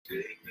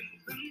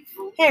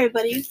Hey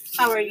everybody,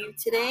 how are you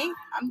today?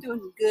 I'm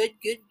doing good,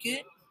 good,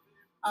 good.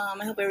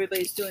 I hope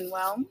everybody's doing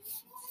well.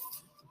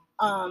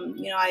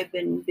 I've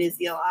been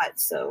busy a lot,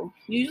 so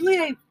usually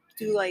I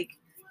do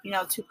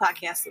two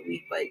podcasts a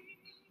week, but a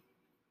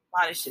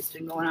lot of shit's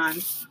been going on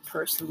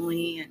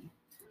personally,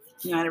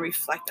 and I had to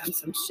reflect on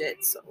some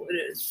shit, so it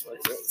is what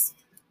it is.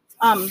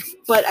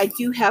 But I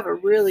do have a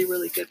really,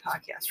 really good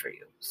podcast for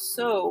you.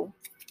 So,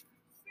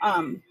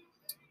 um,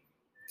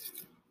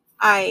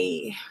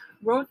 I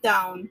wrote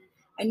down.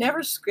 I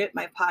never script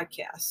my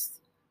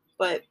podcast,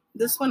 but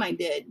this one I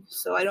did,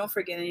 so I don't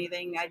forget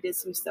anything. I did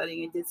some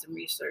studying, I did some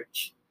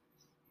research.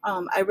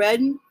 I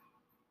read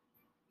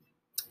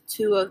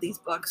two of these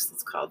books.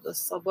 It's called the,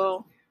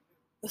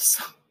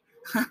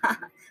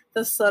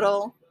 the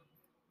subtle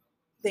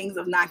things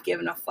of not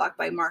giving a fuck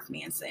by Mark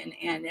Manson,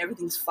 and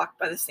everything's fucked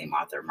by the same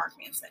author, Mark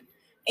Manson.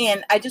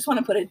 And I just want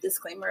to put a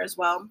disclaimer as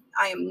well.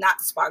 I am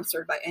not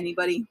sponsored by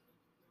anybody,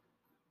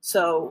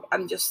 so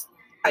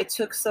I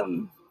took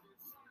some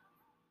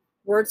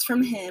words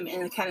from him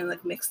and I kind of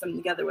like mixed them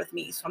together with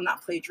me, so I'm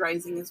not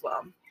plagiarizing as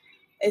well.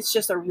 It's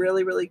just a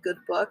really, really good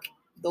book.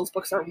 Those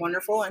books are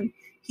wonderful, and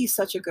he's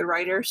such a good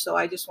writer. So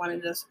I just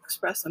wanted to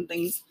express some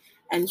things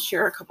and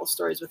share a couple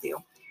stories with you.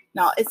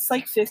 Now it's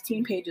like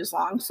 15 pages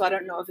long, so I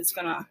don't know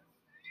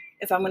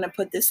if I'm gonna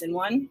put this in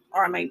one,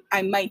 or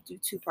I might do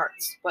two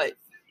parts, but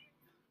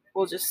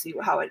we'll just see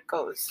how it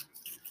goes.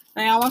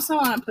 And I also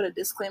want to put a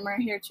disclaimer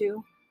here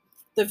too.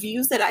 The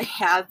views that I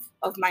have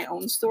of my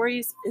own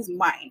stories is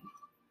mine.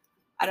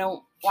 I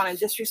don't want to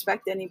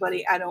disrespect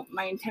anybody.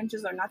 My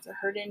intentions are not to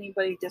hurt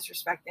anybody,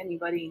 disrespect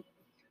anybody,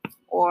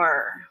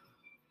 or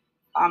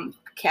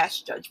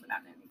cast judgment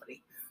on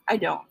anybody. I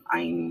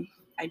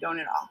don't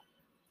at all.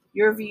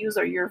 Your views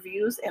are your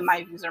views, and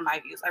my views are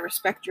my views. I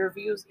respect your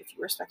views if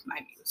you respect my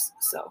views.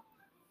 So,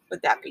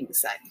 with that being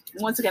said,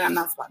 once again, I'm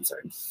not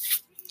sponsored.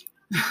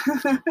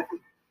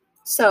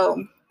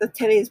 So,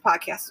 today's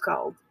podcast is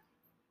called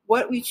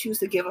 "What We Choose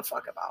to Give a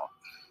Fuck About."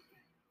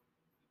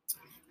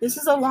 This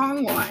is a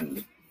long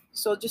one,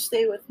 so just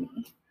stay with me.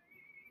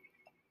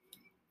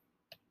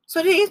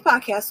 So today's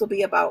podcast will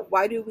be about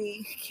why do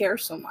we care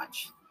so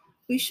much?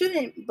 We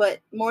shouldn't, but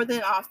more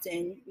than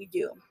often we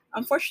do.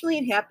 Unfortunately,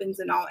 it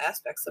happens in all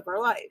aspects of our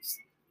lives.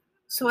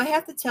 So I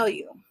have to tell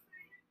you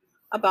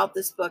about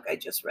this book I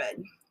just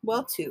read.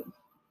 Well, two,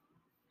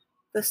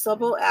 the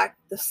subtle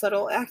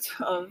act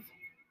of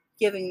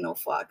giving no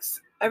fucks.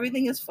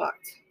 Everything is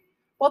fucked.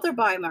 Both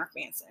by Mark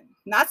Manson.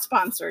 Not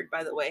sponsored,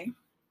 by the way.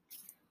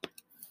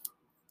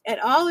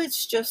 At all,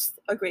 it's just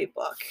a great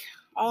book.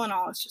 All in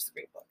all, it's just a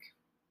great book.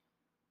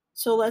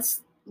 So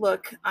let's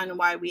look on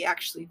why we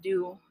actually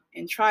do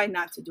and try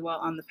not to dwell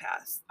on the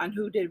past, on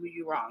who did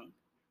you wrong,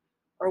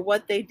 or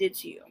what they did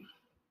to you,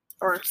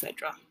 or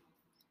etc.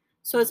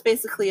 So it's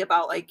basically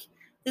about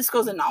this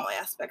goes in all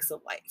aspects of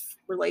life: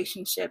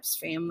 relationships,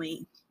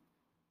 family,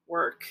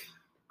 work,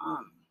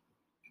 um,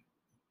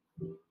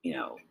 you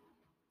know,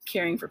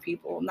 caring for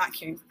people, not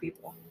caring for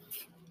people.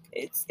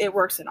 It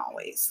works in all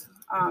ways.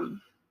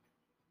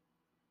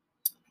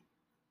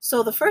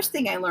 So the first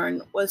thing I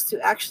learned was to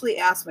actually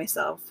ask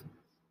myself,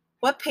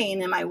 what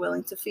pain am I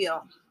willing to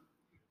feel?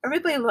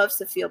 Everybody loves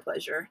to feel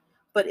pleasure,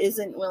 but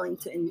isn't willing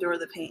to endure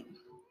the pain.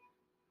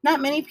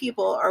 Not many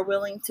people are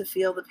willing to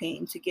feel the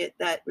pain to get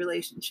that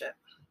relationship.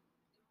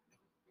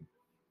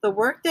 The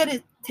work that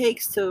it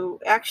takes to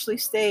actually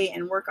stay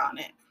and work on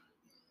it.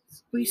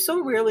 We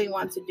so rarely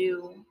want to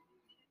do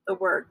the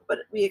work, but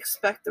we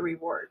expect the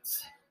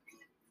rewards.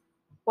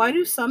 Why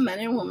do some men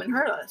and women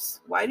hurt us?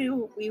 Why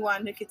do we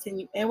want to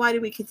continue, and why do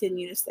we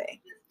continue to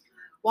stay?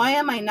 Why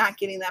am I not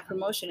getting that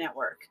promotion at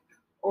work?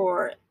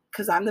 Or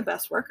because I'm the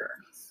best worker?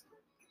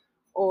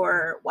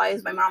 Or why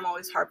is my mom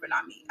always harping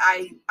on me?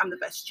 I'm the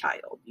best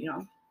child.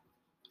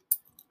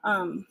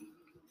 Um,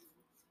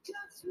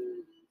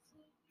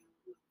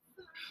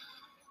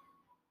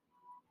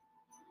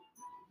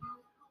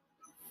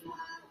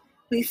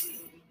 we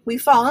we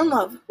fall in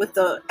love with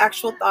the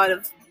actual thought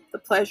of the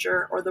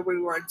pleasure or the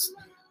rewards,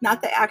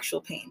 not the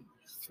actual pain.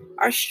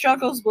 Our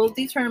struggles will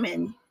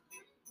determine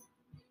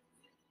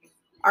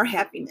our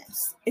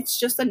happiness. It's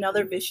just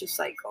another vicious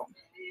cycle.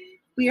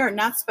 We are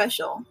not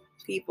special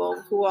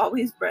people who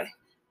always brag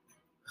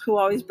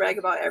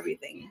about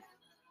everything.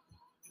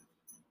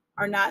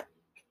 Are not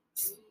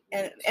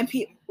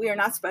we are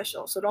not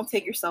special. So don't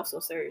take yourself so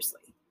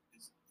seriously.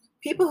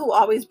 People who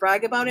always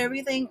brag about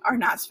everything are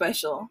not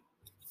special.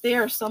 They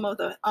are some of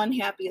the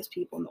unhappiest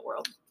people in the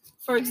world.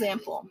 For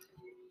example,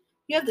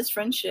 you have this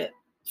friend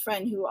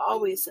who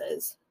always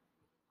says,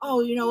 "Oh,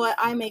 you know what?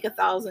 I make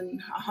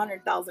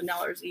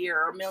 $100,000 a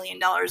year or $1 million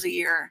a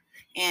year,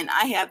 and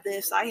I have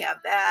this, I have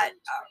that.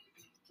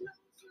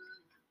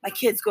 My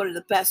kids go to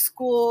the best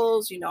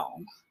schools,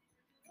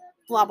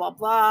 blah blah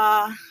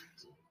blah."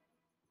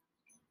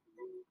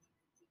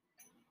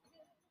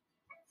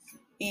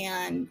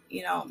 And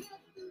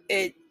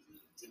it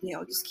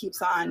just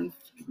keeps on,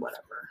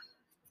 whatever.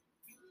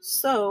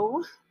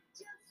 So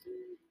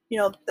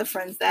the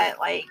friends that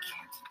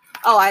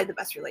oh, I have the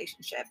best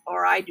relationship,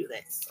 or I do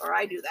this, or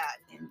I do that,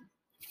 and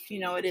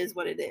It is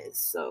what it is.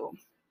 So,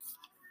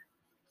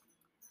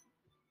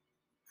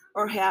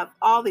 or have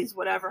all these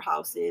whatever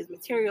houses,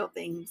 material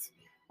things,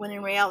 when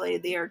in reality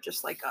they are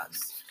just like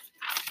us.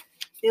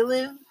 They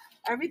live,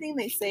 everything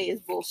they say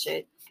is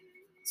bullshit.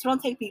 So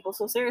don't take people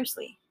so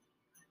seriously.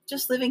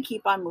 Just live and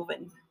keep on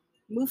moving.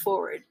 Move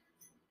forward.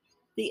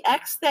 The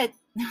ex that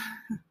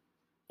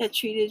that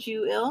treated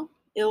you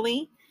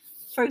illy,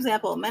 for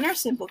example, men are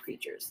simple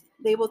creatures.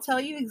 They will tell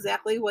you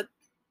exactly what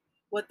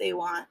they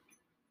want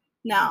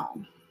now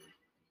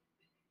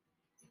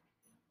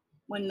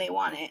when they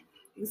want it.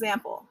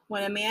 Example,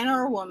 when a man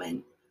or a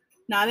woman,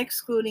 not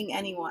excluding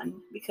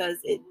anyone, because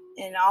it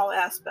in all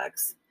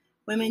aspects,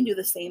 women do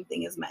the same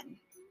thing as men.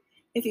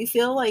 If you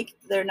feel like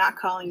they're not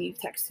calling you,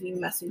 texting you,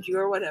 messaging you,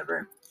 or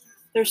whatever,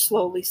 they're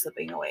slowly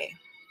slipping away.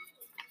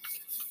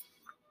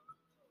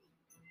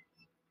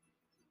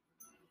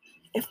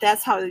 If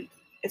that's how,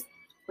 if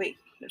wait,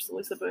 they're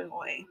slowly slipping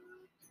away.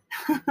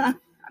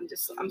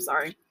 I'm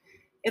sorry.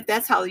 If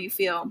that's how you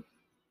feel,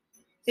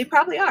 they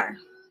probably are.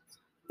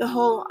 The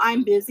whole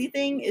I'm busy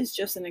thing is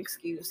just an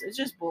excuse. It's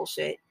just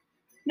bullshit.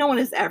 No one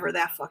is ever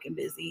that fucking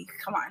busy.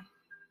 Come on.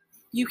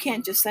 You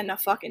can't just send a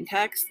fucking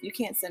text. You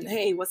can't send,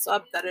 hey, what's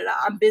up? Da da da.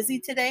 I'm busy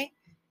today.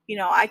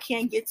 I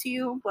can't get to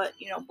you, but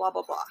blah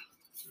blah blah.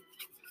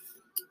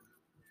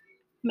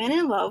 Men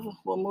in love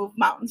will move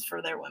mountains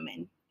for their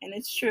women, and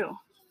it's true.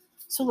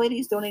 So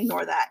ladies, don't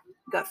ignore that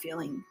gut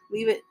feeling.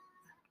 Leave it.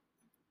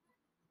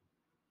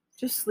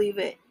 Just leave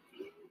it.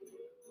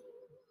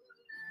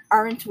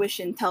 Our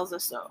intuition tells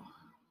us so.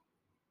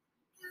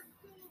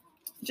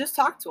 Just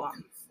talk to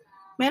them.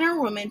 Men or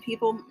women,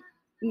 people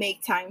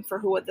make time for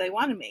what they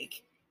want to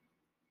make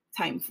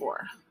time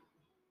for.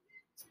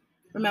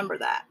 Remember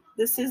that.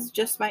 This is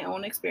just my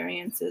own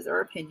experiences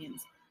or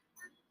opinions.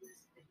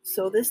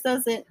 So this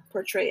doesn't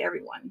portray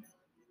everyone.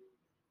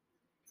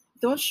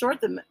 Don't shoot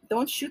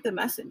the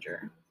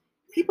messenger.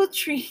 People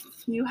treat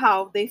you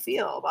how they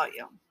feel about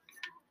you.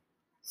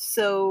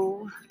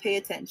 So pay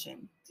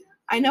attention.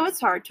 I know it's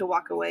hard to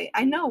walk away.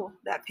 I know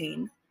that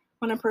pain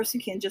when a person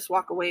can just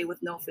walk away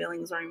with no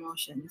feelings or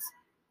emotions.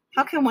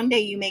 How can one day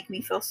you make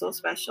me feel so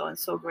special and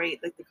so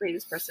great, like the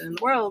greatest person in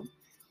the world?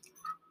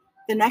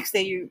 The next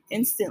day you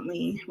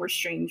instantly were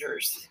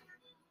strangers.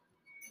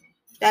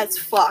 That's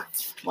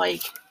fucked.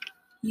 Like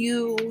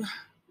you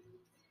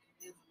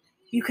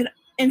you could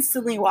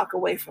instantly walk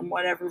away from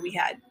whatever we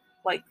had,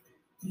 like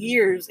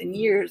years and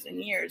years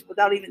and years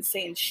without even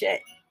saying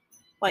shit.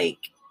 Like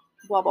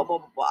blah blah blah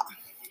blah blah.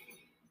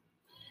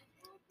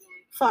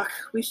 Fuck,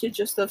 we should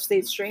just have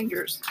stayed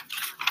strangers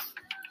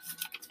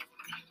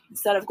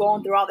instead of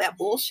going through all that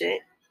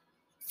bullshit.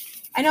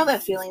 I know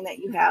that feeling that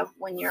you have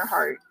when your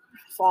heart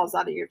falls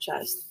out of your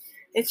chest.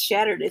 It's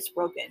shattered, it's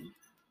broken.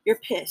 You're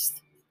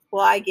pissed.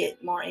 Well, I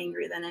get more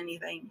angry than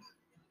anything.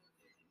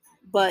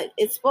 But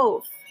it's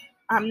both.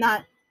 I'm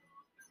not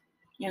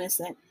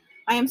innocent.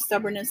 I am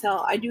stubborn as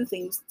hell. I do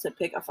things to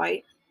pick a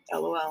fight.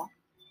 LOL.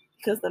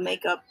 Because the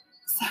makeup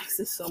sex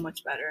is so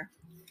much better.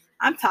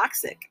 I'm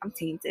toxic. I'm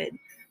tainted.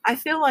 I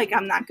feel like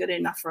I'm not good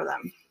enough for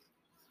them.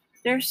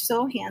 They're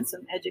so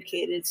handsome,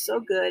 educated, so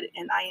good,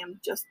 and I am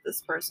just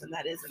this person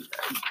that isn't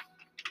good.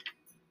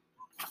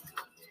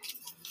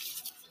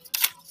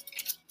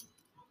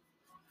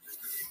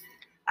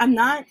 I'm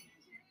not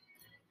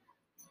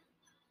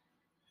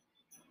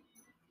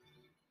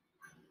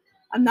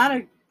I'm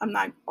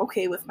not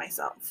okay with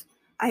myself.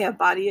 I have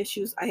body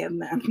issues.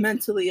 I'm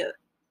mentally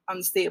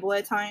unstable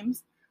at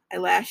times. I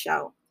lash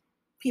out.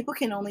 People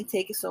can only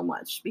take so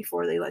much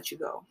before they let you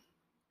go.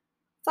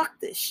 Fuck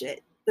this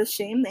shit. The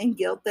shame and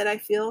guilt that I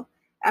feel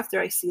after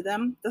I see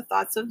them, the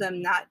thoughts of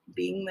them not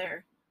being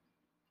there,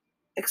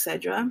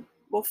 etc.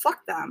 Well,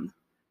 fuck them.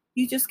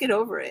 You just get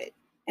over it.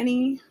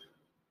 Any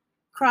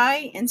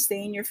cry and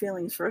stay in your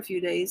feelings for a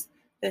few days,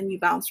 then you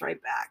bounce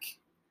right back.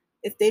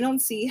 If they don't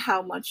see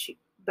how much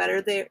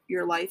better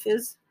your life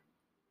is,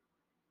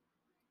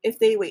 if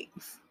they wait,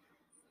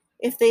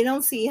 if they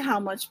don't see how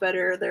much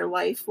better their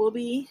life will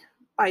be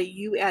by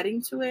you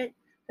adding to it,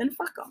 then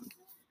fuck them.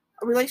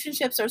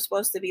 Relationships are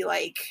supposed to be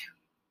like,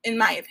 in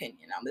my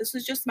opinion, now this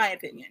is just my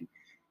opinion,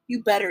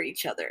 you better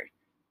each other.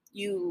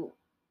 You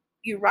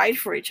you ride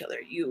for each other.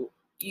 You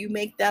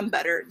make them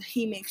better.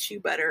 He makes you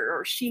better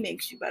or she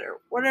makes you better.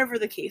 Whatever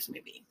the case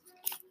may be.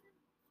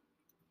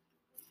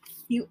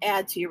 You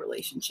add to your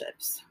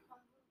relationships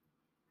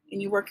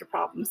and you work your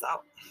problems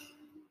out.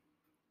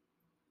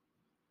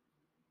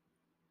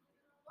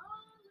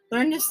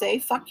 Learn to say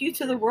fuck you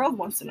to the world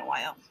once in a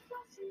while.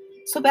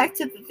 So back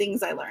to the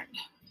things I learned.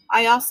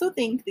 I also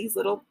think these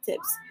little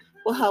tips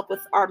will help with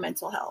our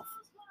mental health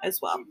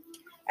as well.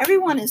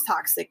 Everyone is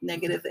toxic,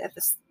 negative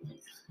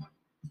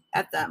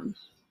at them.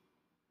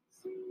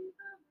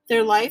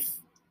 Their life,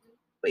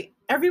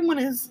 everyone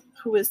is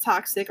who is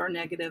toxic or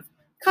negative.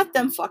 Cut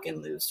them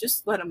fucking loose.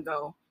 Just let them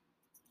go.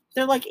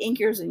 They're like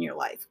anchors in your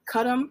life.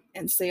 Cut them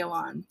and sail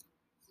on.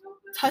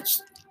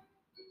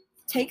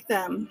 Take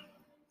them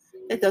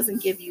that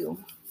doesn't give you.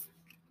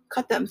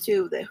 Cut them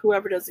too. That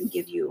whoever doesn't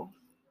give you,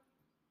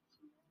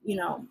 you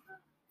know,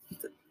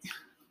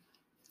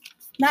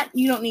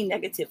 You don't need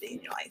negativity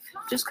in your life.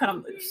 Just cut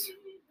them loose.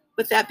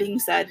 With that being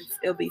said,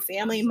 it'll be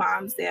family,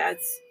 moms,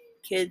 dads,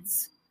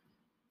 kids,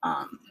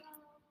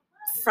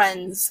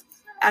 friends,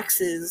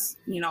 exes,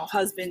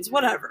 husbands,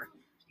 whatever.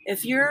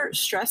 If you're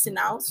stressing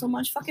out so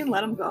much, fucking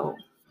let them go.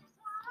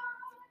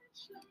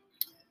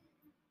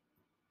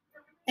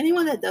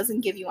 Anyone that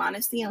doesn't give you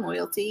honesty and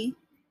loyalty,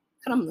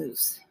 cut them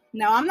loose.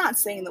 Now, I'm not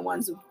saying the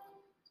ones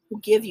who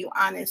give you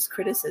honest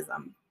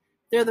criticism,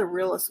 they're the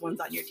realest ones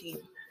on your team.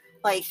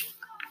 Like,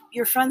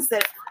 your friends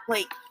that,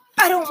 like,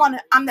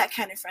 I'm that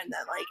kind of friend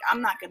that, like,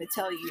 I'm not going to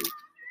tell you,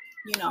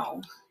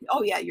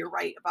 oh yeah, you're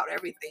right about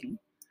everything.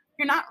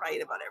 You're not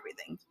right about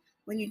everything.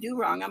 When you do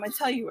wrong, I'm going to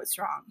tell you what's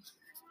wrong.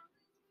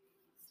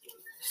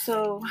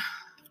 So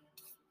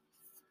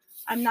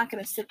I'm not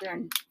going to sit there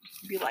and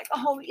be like,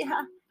 oh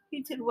yeah,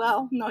 you did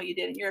well. No, you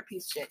didn't. You're a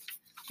piece of shit.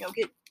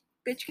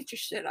 Get your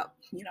shit up.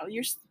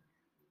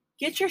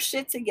 Get your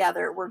shit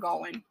together. We're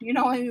going.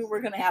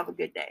 We're going to have a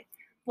good day.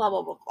 Blah,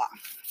 blah, blah, blah.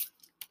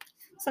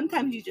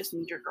 Sometimes you just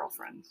need your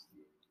girlfriend,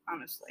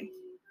 honestly.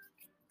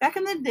 Back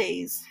in the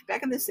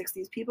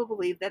 60s, people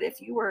believed that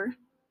if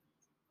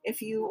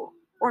you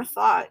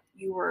thought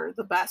you were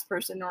the best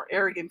person or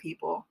arrogant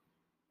people,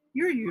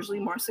 you're usually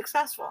more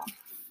successful.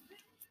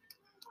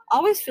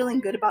 Always feeling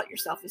good about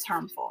yourself is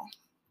harmful.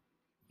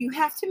 You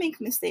have to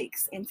make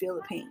mistakes and feel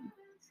the pain.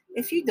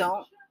 If you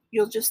don't,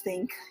 you'll just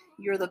think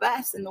you're the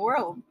best in the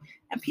world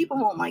and people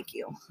won't like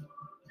you.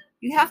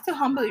 You have to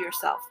humble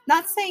yourself.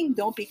 Not saying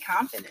don't be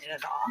confident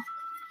at all,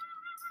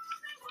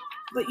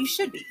 but you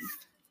should be.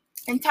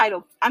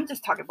 Entitled. I'm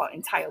just talking about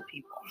entitled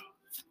people.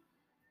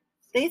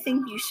 They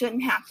think you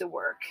shouldn't have to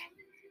work.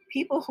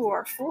 People who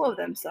are full of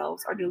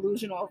themselves are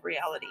delusional of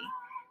reality.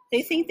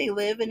 They think they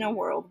live in a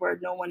world where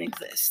no one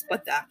exists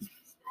but them.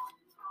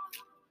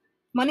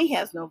 Money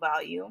has no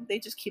value. They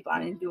just keep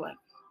on and do it.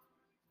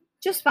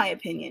 Just my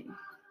opinion.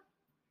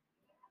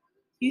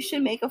 You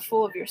should make a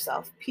fool of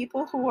yourself.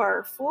 People who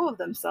are full of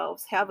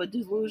themselves have a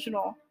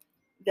delusional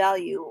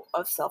value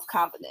of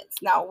self-confidence.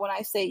 Now, when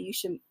I say you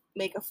should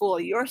make a fool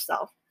of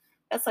yourself,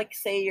 that's like,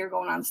 say you're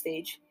going on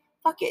stage.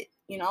 Fuck it,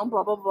 blah,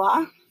 blah,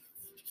 blah.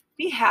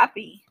 Be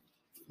happy.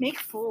 Make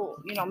a fool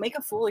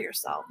of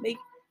yourself.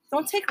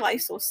 Don't take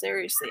life so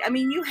seriously. I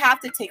mean, you have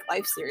to take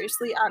life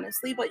seriously,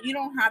 honestly, but you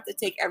don't have to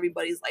take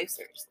everybody's life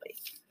seriously.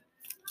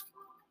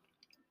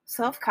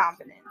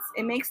 Self-confidence.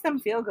 It makes them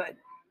feel good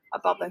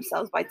about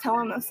themselves by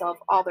telling themselves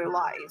all their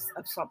lies,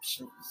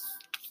 assumptions.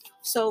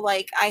 So,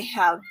 like, I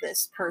have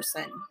this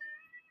person,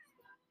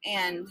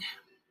 and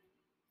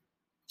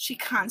she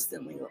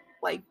constantly,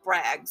 like,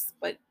 brags,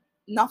 but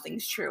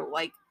nothing's true.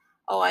 Like,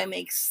 oh, I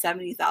make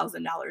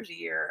 $70,000 a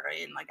year,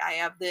 and, like, I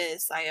have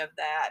this, I have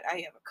that, I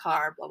have a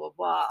car, blah, blah,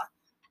 blah.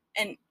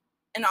 And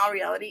in all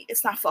reality,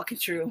 it's not fucking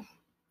true.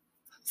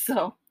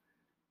 So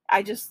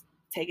I just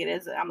take it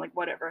as, I'm like,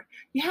 whatever.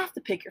 You have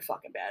to pick your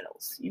fucking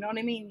battles. You know what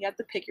I mean? You have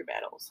to pick your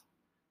battles.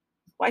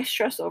 Why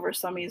stress over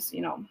somebody's,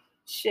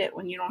 shit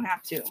when you don't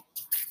have to?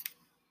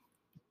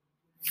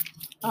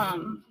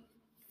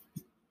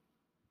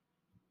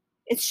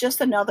 It's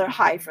just another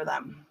high for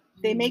them.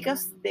 They make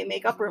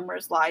up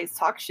rumors, lies,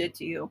 talk shit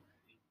to you,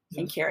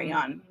 and carry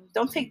on.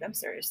 Don't take them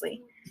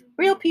seriously.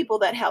 Real people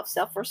that have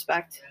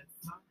self-respect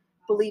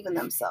believe in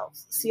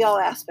themselves, see all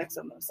aspects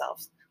of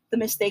themselves, the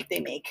mistake they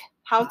make,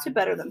 how to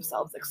better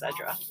themselves,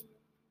 etc.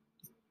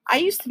 I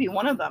used to be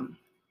one of them.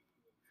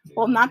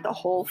 Well, not the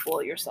whole fool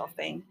of yourself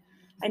thing.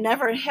 I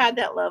never had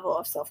that level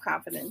of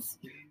self-confidence,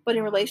 but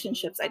in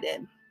relationships I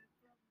did.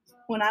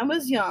 When I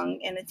was young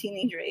and a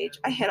teenager age,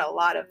 I had a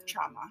lot of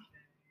trauma.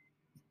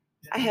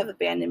 I have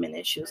abandonment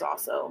issues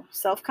also,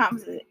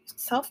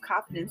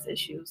 self-confidence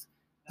issues.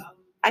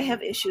 I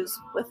have issues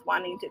with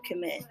wanting to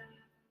commit,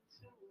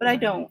 but I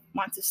don't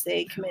want to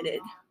stay committed.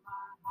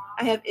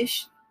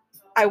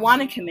 I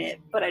want to commit,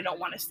 but I don't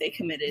want to stay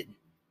committed,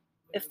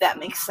 if that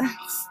makes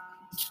sense.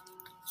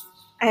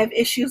 I have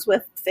issues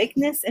with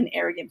fakeness and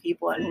arrogant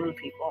people and rude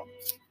people.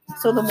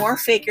 So the more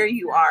faker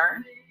you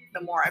are,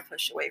 the more I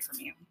push away from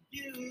you.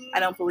 I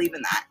don't believe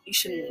in that. You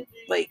shouldn't,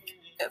 like,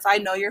 if I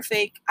know you're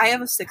fake, I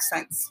have a sixth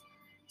sense.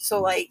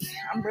 So, like,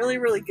 I'm really,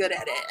 really good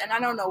at it. And I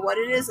don't know what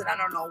it is and I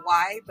don't know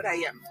why, but I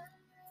am.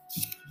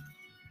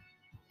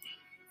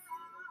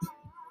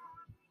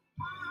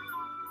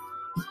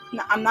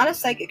 No, I'm not a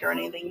psychic or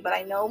anything, but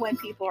I know when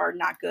people are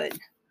not good.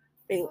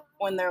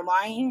 When they're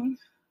lying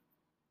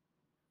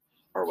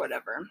or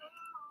whatever.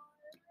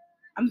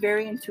 I'm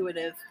very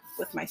intuitive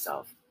with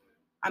myself.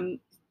 I'm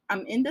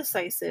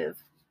indecisive.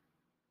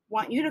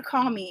 Want you to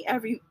call me I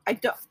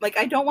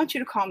don't want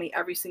you to call me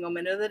every single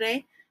minute of the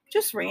day,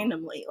 just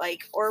randomly,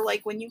 or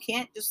when you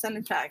can't, just send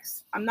a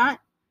text. How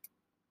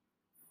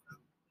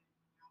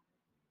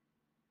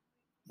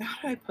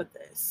do I put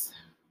this?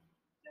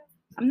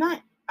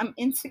 I'm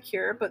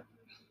insecure, but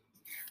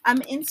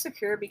I'm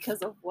insecure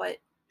because of what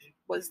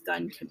was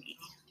done to me,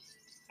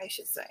 I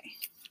should say.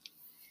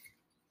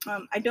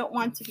 I don't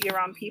want to be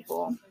around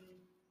people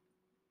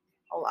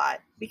a lot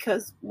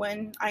because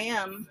when I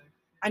am,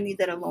 I need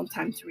that alone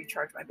time to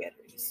recharge my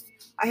batteries.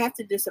 I have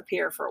to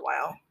disappear for a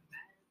while.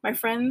 My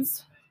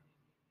friends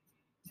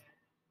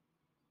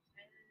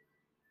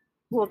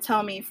will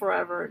tell me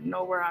forever,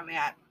 know where I'm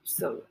at.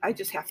 So I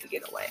just have to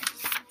get away.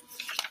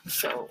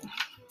 So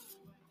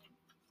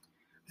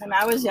when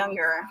I was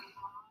younger,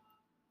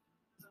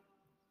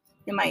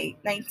 in my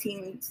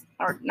 19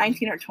 or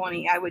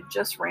 20, I would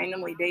just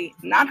randomly date,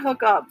 not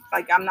hook up.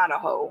 Like, I'm not a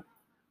hoe,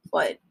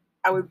 but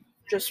I would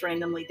just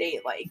randomly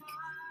date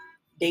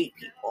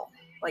people,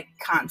 like,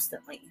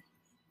 constantly.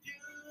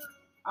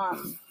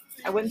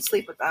 I wouldn't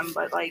sleep with them,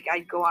 but like,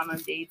 I'd go on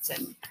dates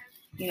and,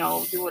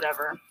 do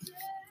whatever.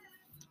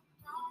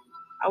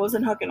 I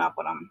wasn't hooking up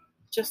with them,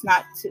 just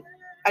not to.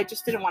 I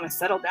just didn't want to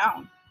settle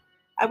down.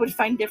 I would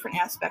find different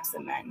aspects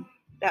in men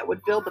that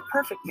would build the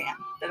perfect man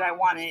that I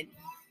wanted,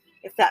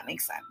 if that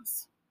makes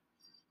sense.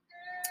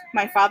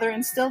 My father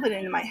instilled it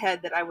into my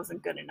head that I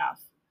wasn't good enough.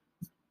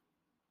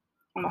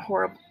 I'm a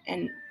horrible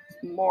and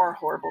more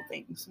horrible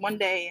things. One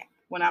day,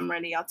 when I'm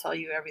ready, I'll tell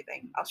you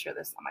everything. I'll share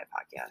this on my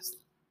podcast.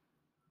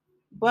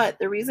 But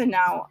the reason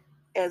now,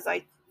 as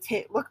I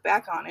look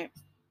back on it,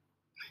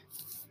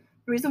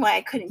 the reason why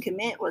I couldn't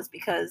commit was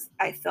because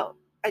I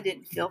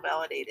didn't feel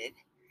validated.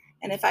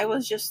 And if I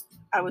was just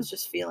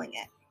feeling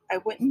it, I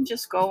wouldn't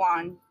just go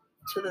on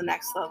to the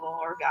next level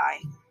or guy.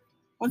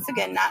 Once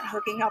again, not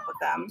hooking up with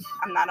them.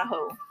 I'm not a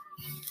hoe.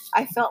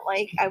 I felt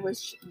like I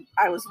was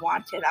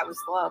wanted, I was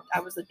loved, I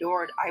was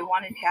adored. I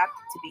wanted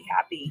to be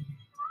happy,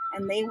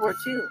 and they were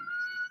too.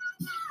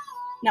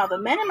 Now, the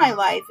men in my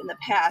life in the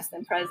past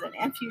and present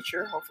and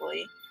future,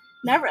 hopefully,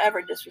 never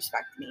ever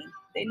disrespect me.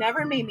 They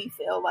never made me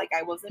feel like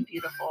I wasn't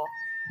beautiful.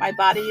 My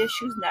body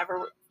issues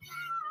never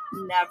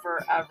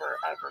ever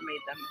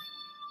made them,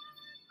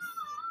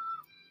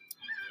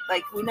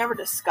 like, we never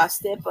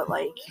discussed it, but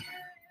like,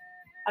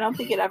 I don't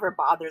think it ever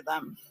bothered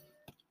them.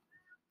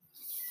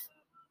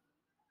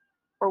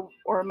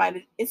 Or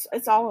my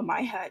it's all in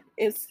my head.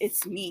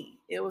 It's me.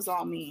 It was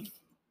all me.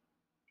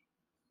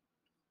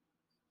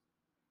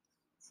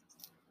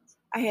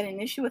 I had an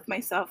issue with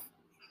myself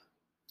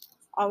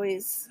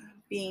always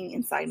being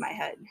inside my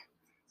head.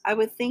 I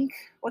would think,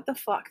 what the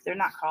fuck? They're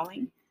not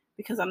calling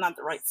because I'm not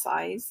the right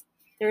size.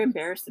 They're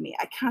embarrassed of me.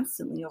 I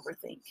constantly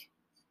overthink.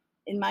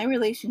 In my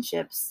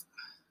relationships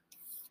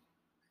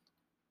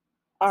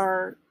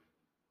are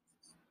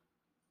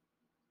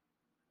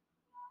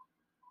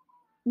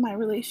my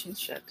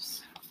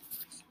relationships.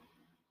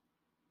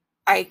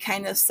 I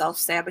kind of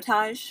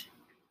self-sabotage,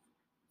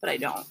 but I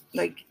don't.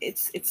 Like,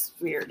 it's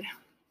weird.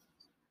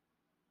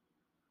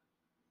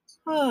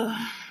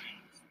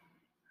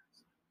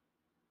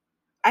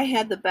 I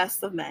had the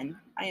best of men.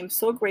 I am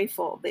so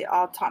grateful they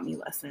all taught me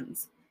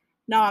lessons.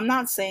 No, I'm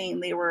not saying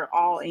they were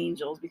all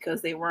angels,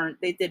 because they weren't.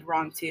 They did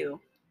wrong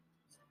too.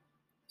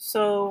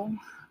 So,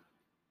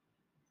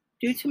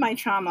 due to my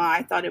trauma,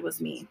 I thought it was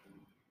me.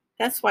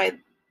 That's why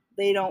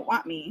they don't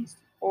want me,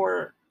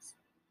 or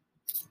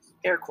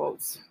air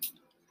quotes.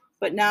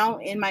 But now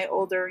in my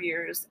older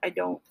years, I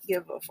don't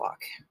give a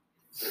fuck.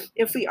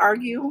 If we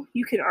argue,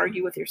 you can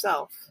argue with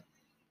yourself.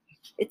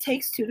 It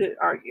takes two to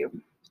argue,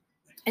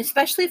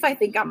 especially if I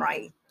think I'm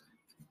right.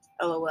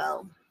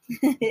 LOL.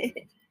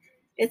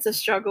 It's a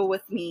struggle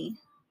with me.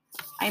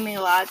 I mean,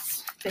 a lot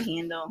to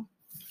handle.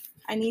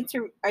 I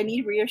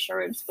need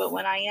reassurance, but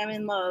when I am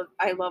in love,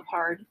 I love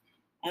hard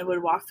and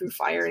would walk through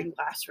fire and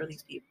glass for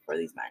these people, for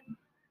these men.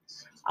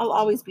 I'll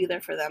always be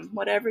there for them.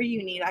 Whatever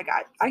you need,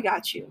 I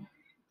got you.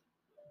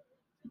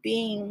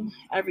 Being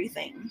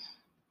everything.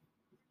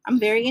 I'm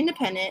very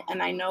independent,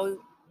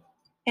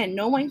 and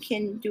no one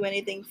can do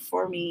anything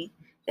for me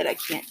that I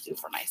can't do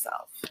for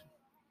myself.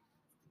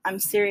 I'm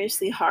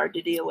seriously hard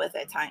to deal with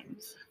at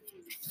times.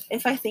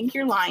 If I think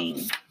you're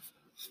lying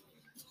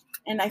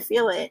and I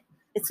feel it,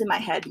 it's in my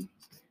head.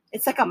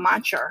 It's like a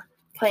mantra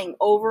playing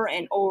over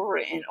and over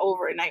and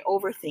over, and I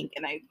overthink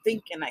and I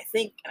think and I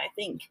think and I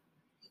think.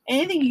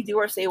 Anything you do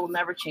or say will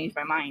never change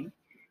my mind.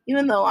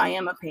 Even though I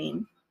am a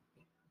pain,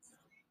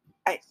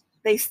 I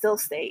they still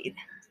stayed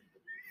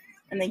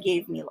and they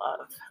gave me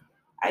love.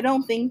 I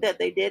don't think that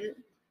they did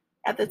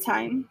at the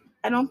time.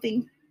 I don't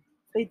think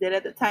they did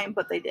at the time,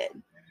 but they did.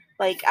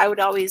 Like, I would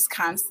always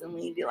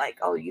constantly be like,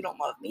 "Oh, you don't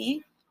love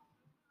me?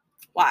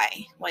 Why?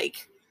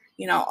 Like,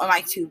 am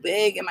I too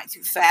big? Am I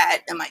too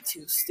fat? Am I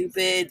too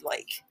stupid?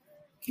 Like,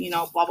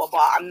 blah blah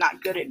blah. I'm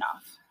not good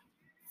enough."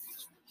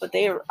 But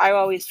I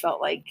always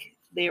felt like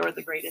they were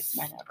the greatest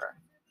men ever.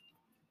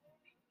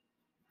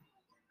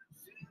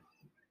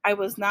 I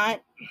was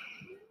not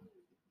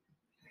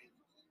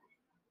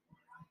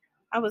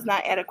I was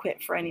not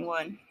adequate for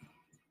anyone,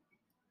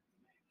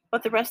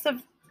 but the rest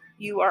of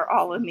you are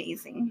all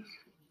amazing.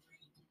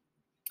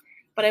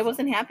 But I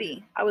wasn't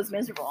happy. I was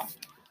miserable.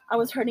 I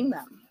was hurting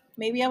them.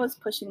 Maybe I was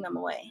pushing them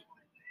away.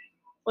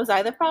 Was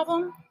I the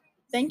problem?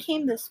 Then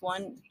came this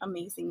one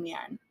amazing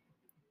man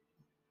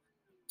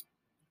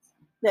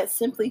that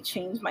simply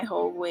changed my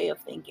whole way of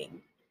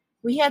thinking.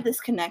 We had this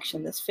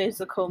connection, this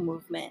physical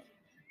movement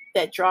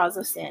that draws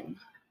us in.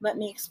 Let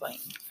me explain.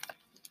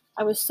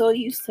 I was so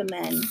used to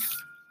men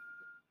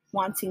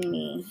wanting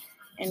me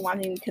and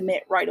wanting to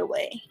commit right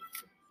away,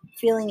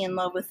 feeling in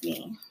love with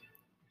me.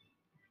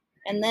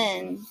 And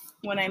then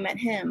when I met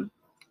him,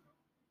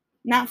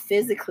 Not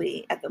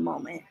physically at the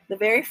moment. The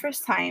very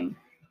first time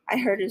I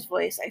heard his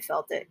voice, I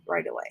felt it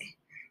right away.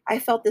 I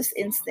felt this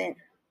instant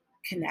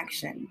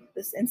connection,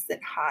 this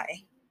instant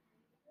high.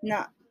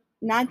 Not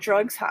not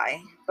drugs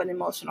high, but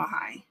emotional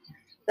high.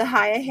 The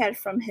high I had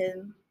from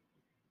him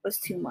was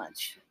too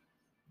much.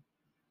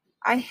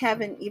 I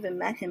haven't even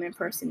met him in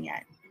person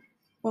yet.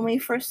 When we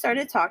first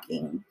started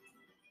talking,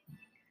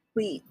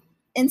 we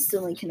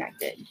instantly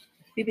connected.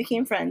 We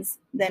became friends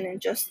then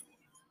and just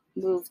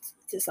moved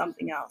to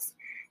something else.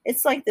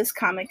 It's like this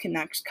cosmic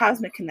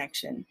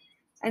connection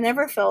I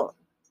never felt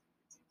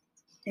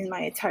in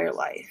my entire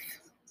life.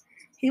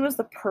 He was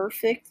the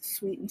perfect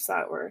sweet and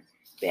sour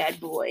bad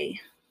boy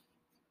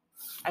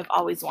I've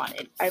always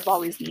wanted, I've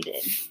always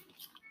needed.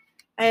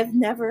 I have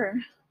never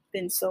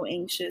been so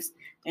anxious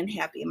and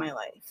happy in my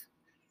life.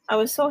 I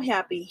was so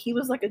happy. He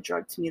was like a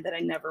drug to me that I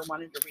never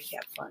wanted to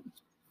rehab fun.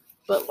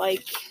 But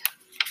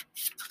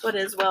but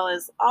as well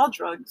as all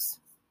drugs,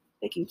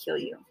 they can kill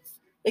you.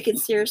 They can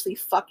seriously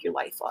fuck your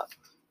life up.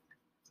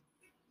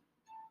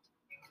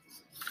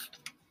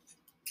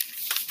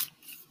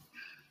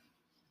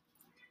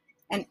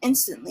 And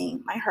instantly,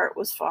 my heart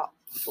was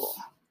full.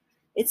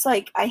 It's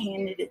like I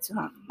handed it to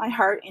him, my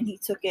heart, and he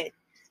took it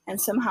and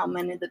somehow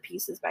mended the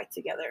pieces back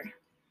together.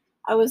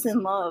 I was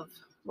in love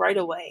right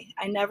away.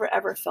 I never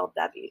ever felt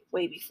that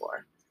way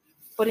before.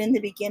 But in the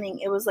beginning,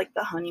 it was like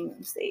the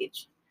honeymoon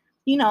stage.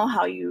 You know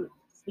how you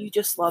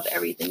just love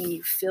everything,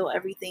 you feel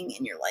everything,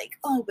 and you're like,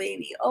 oh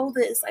baby, oh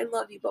this, I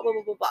love you, blah blah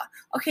blah blah blah.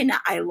 Okay, now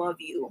I love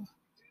you,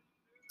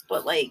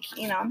 but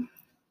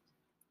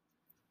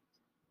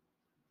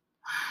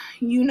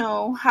you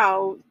know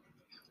how.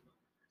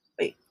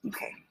 Wait,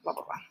 okay, blah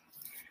blah blah.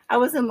 I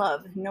was in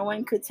love. No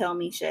one could tell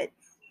me shit.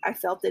 I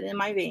felt it in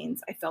my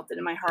veins. I felt it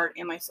in my heart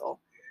and my soul.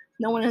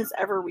 No one has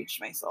ever reached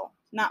my soul.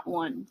 Not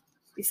one,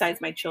 besides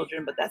my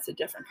children, but that's a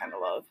different kind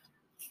of love.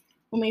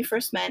 When we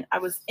first met, I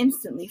was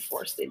instantly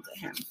forced into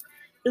him.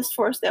 This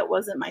force that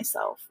wasn't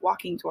myself,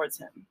 walking towards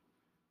him.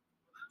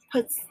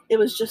 But it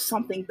was just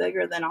something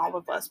bigger than all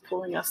of us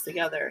pulling us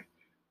together.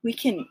 We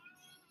can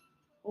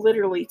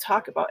literally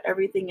talk about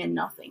everything and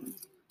nothing.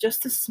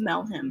 Just to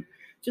smell him,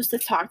 just to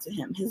talk to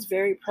him, his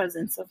very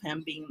presence of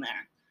him being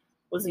there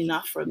was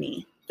enough for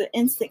me. The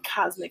instant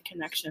cosmic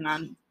connection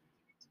on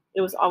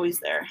it was always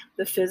there.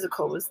 The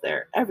physical was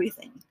there,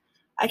 everything.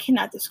 I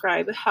cannot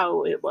describe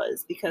how it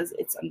was because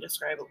it's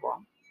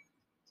undescribable.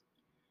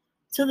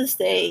 To this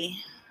day,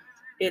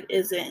 it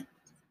isn't.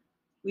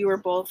 We were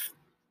both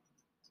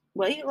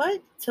wait,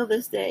 what? Till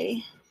this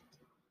day,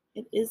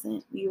 it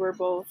isn't. We were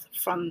both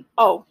from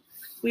I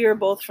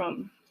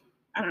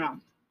don't know.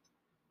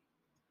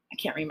 I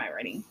can't read my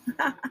writing.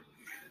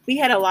 We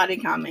had a lot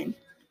in common.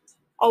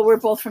 Oh, we're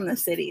both from the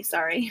city,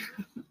 sorry.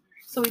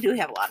 So we do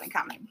have a lot in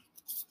common.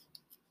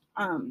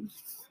 Um,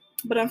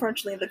 but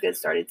unfortunately, the good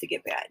started to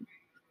get bad.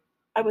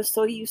 I was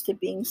so used to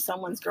being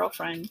someone's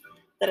girlfriend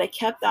that I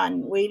kept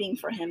on waiting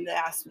for him to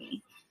ask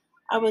me.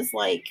 I was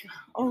like,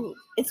 "Oh,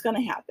 it's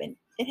gonna happen.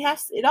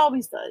 It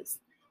always does.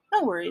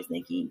 No worries,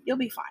 Nikki. You'll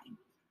be fine."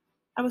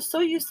 I was so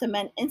used to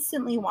men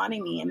instantly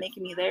wanting me and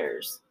making me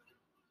theirs.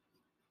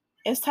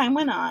 As time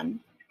went on,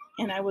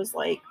 and I was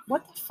like,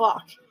 "What the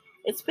fuck?"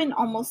 It's been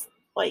almost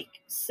like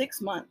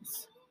 6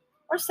 months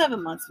or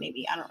 7 months,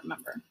 maybe. I don't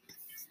remember.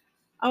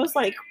 I was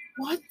like,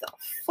 "What the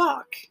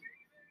fuck?"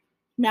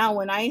 Now,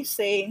 when I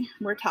say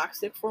we're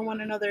toxic for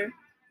one another,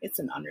 it's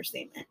an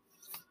understatement.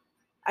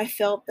 I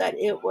felt that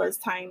it was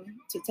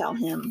time to tell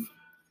him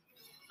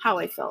how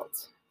I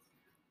felt.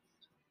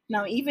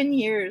 Now, even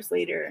years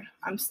later,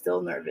 I'm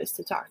still nervous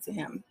to talk to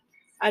him.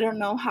 I don't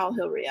know how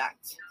he'll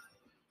react.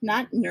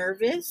 Not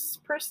nervous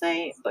per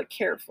se, but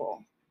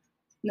careful.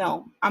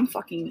 No, I'm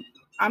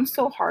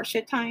so harsh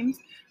at times.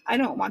 I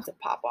don't want to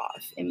pop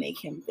off and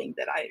make him think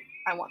that I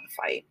want to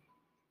fight.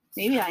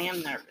 Maybe I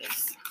am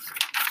nervous.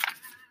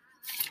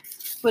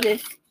 But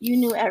if you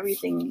knew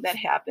everything that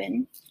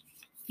happened,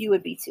 you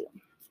would be too.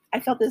 I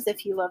felt as if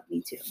he loved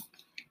me too.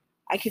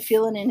 I could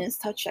feel it in his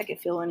touch. I could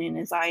feel it in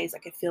his eyes. I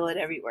could feel it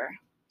everywhere.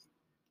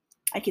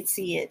 I could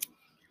see it.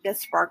 That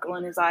sparkle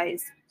in his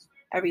eyes.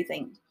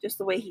 Everything. Just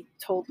the way he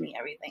told me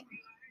everything.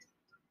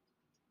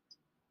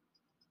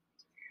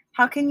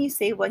 How can you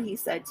say what he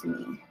said to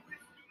me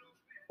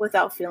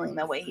without feeling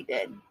the way he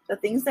did? The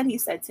things that he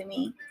said to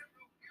me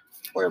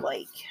were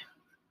like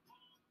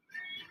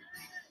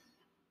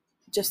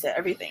just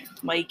everything.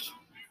 Like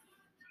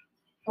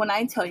when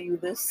I tell you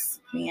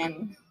this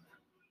man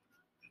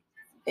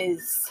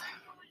is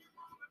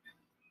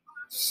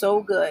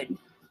so good,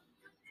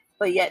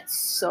 but yet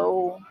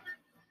so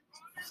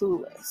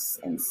clueless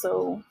and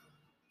so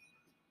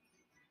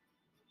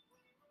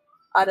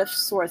out of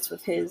sorts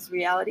with his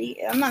reality.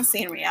 I'm not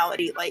saying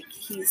reality like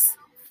he's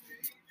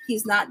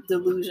not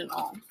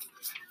delusional.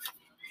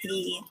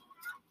 He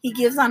he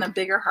gives on a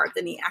bigger heart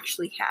than he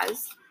actually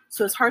has.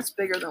 So his heart's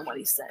bigger than what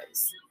he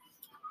says.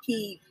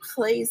 He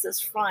plays this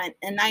front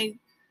and I'm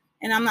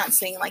not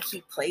saying like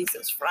he plays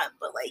this front,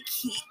 but like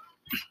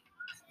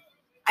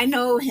I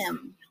know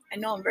him. I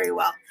know him very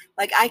well.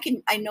 Like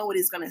I know what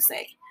he's gonna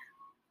say.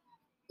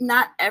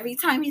 not every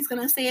time he's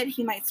going to say it.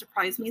 He might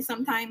surprise me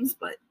sometimes,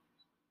 but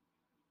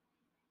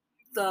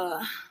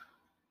the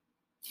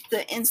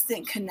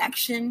instant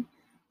connection,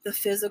 the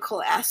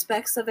physical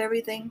aspects of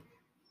everything,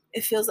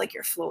 it feels like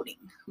you're floating.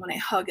 When I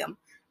hug him,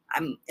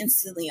 I'm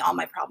instantly, all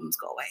my problems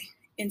go away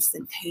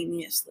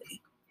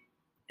instantaneously.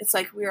 It's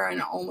like we are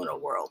in our own little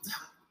world.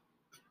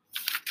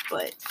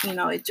 But,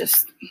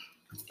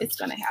 it's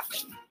going to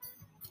happen.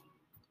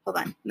 Hold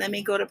on. Let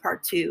me go to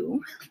part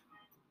 2.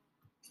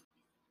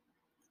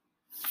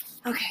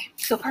 Okay,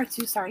 so part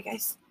 2, sorry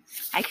guys.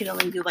 I can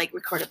only do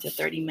record up to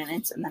 30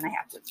 minutes and then I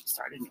have to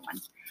start a new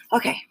one.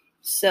 Okay,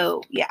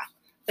 so yeah,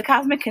 the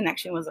cosmic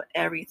connection was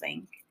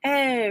everything.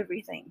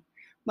 Everything.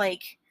 I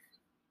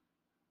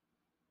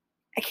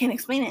can't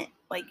explain it.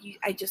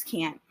 I just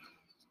can't.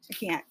 I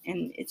can't.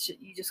 And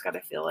you just got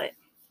to feel it.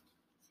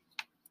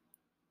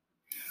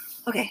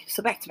 Okay,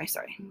 so back to my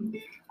story.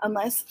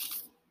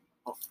 Unless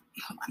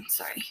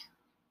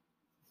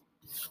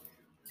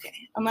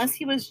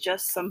he was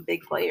just some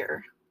big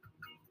player,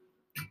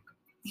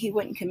 he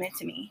wouldn't commit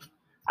to me.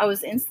 I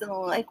was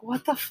instantly like,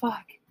 what the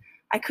fuck?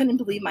 I couldn't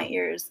believe my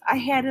ears.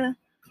 I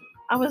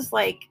was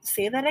like,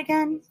 say that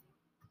again?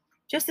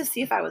 Just to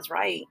see if I was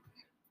right.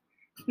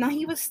 Now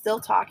he was still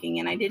talking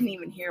and I didn't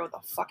even hear what the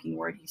fucking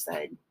word he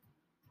said.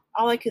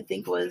 All I could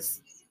think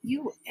was,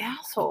 you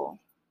asshole.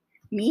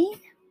 Me?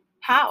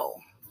 How?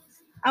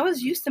 I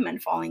was used to men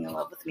falling in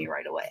love with me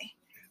right away.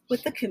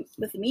 With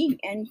me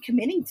and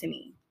committing to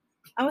me.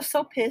 I was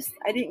so pissed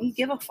I didn't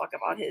give a fuck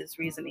about his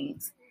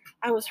reasonings.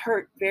 I was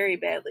hurt, very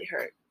badly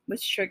hurt,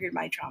 which triggered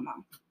my trauma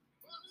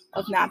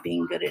of not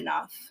being good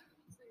enough.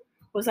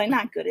 Was I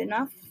not good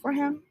enough for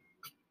him?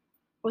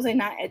 Was I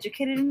not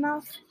educated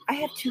enough? I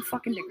had 2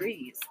 fucking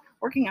degrees,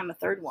 working on the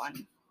 3rd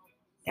one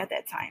at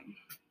that time.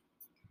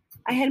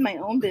 I had my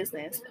own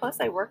business,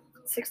 plus I worked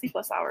 60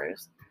 plus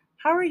hours.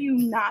 How are you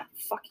not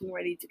fucking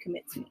ready to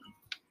commit to me?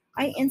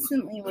 I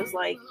instantly was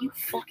like, you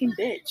fucking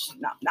bitch.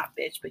 Not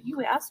bitch, but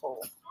you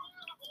asshole.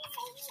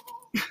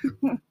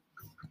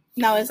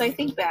 Now, as I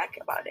think back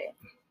about it,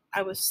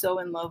 I was so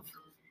in love.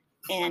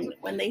 And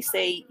when they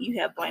say you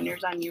have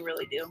blinders on, you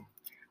really do.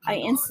 I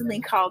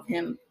instantly called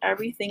him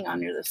everything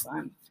under the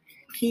sun.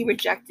 He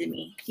rejected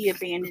me. He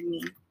abandoned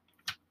me.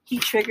 He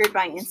triggered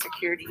my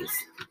insecurities.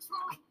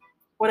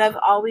 What I've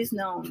always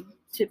known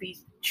to be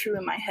true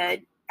in my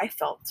head, I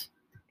felt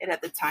it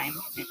at the time.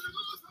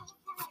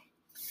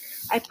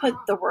 I put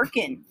the work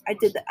in. I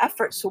did the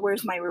effort, so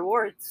where's my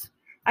rewards?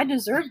 I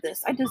deserved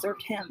this. I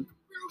deserved him.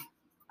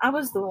 I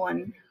was the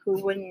one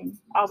who wouldn't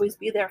always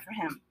be there for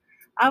him.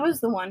 I was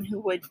the one who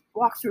would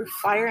walk through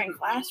fire and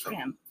glass for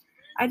him.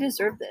 I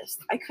deserved this.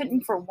 I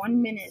couldn't for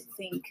 1 minute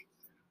think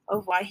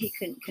of why he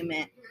couldn't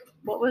commit.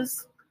 What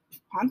was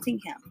haunting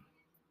him?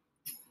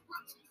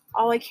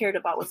 All I cared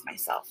about was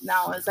myself.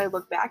 Now, as I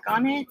look back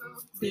on it,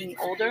 being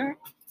older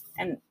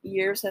and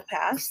years have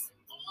passed,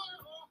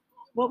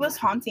 what was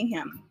haunting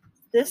him?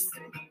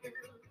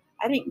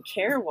 I didn't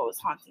care what was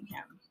haunting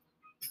him.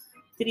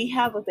 Did he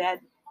have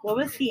what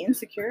was he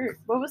insecure?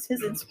 What was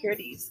his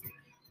insecurities?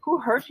 Who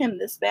hurt him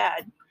this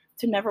bad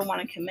to never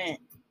want to commit?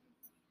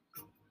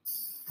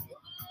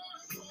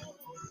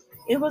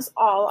 It was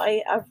all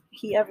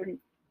he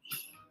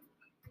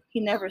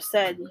never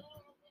said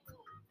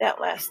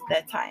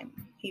that time.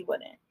 He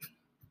wouldn't.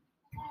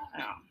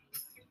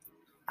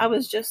 I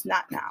was just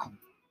not now.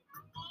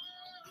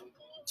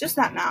 Just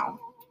not now.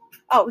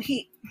 Oh,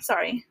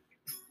 sorry.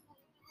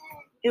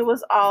 It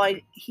was all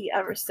he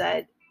ever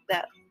said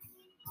that,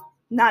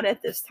 not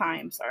at this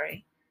time,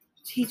 sorry.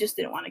 He just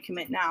didn't want to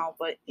commit now,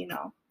 but,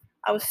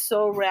 I was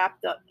so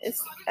wrapped up.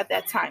 At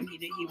that time,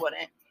 he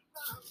wouldn't.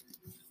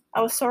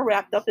 I was so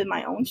wrapped up in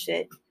my own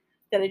shit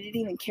that I didn't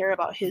even care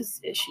about his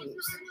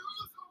issues.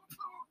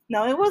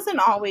 No, it wasn't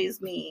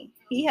always me.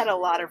 He had a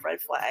lot of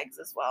red flags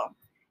as well.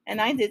 And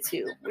I did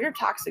too. We were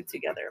toxic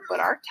together, but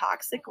our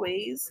toxic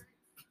ways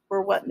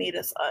were what made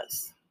us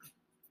us.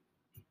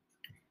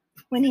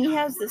 When he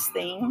has this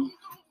thing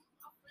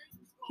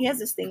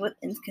with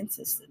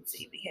inconsistent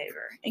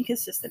behavior.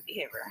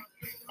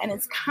 And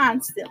it's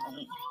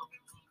constantly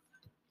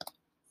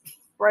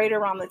right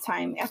around the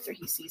time after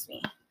he sees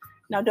me.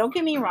 Now, don't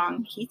get me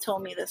wrong. He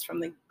told me this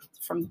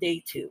from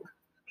day 2.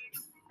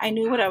 I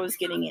knew what I was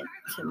getting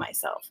into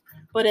myself.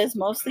 But as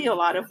mostly a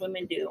lot of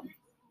women do,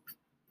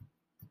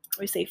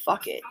 we say,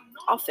 fuck it.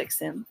 I'll fix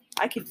him.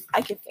 I could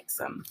fix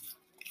him.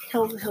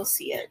 He'll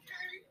see it.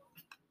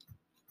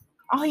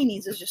 All he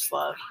needs is just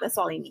love. That's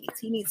all he needs.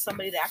 He needs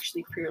somebody to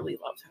actually purely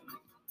love him.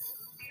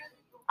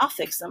 I'll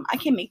fix him. I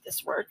can make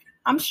this work.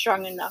 I'm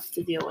strong enough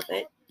to deal with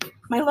it.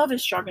 My love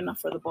is strong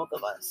enough for the both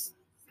of us.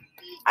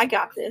 I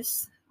got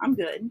this. I'm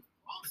good.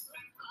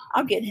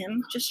 I'll get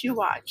him. Just you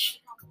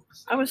watch.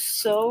 I was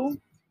so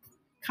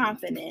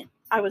confident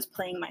I was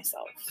playing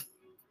myself.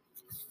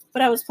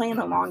 But I was playing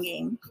the long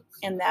game,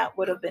 and that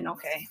would have been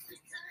okay.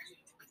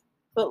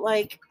 But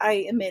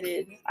I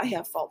admitted, I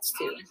have faults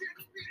too.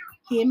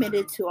 He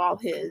admitted to all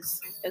his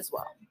as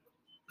well.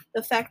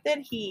 The fact that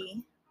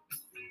he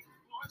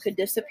could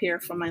disappear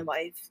from my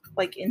life,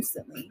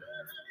 instantly,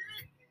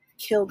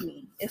 killed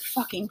me. It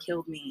fucking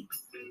killed me.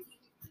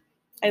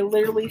 I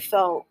literally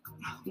felt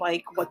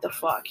like, what the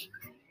fuck?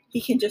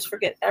 He can just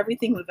forget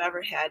everything we've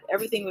ever had,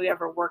 everything we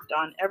ever worked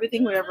on,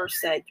 everything we ever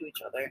said to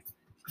each other,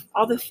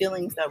 all the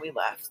feelings that we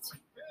left,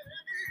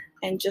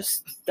 and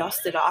just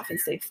dust it off and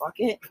say, fuck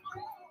it,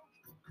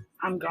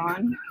 I'm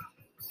gone.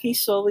 He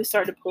slowly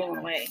started pulling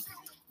away,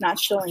 not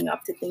showing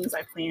up to things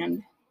I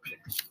planned.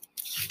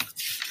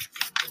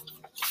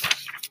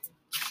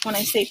 When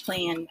I say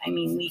planned, I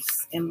mean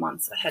weeks and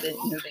months ahead in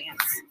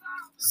advance.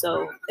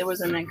 So there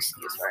was an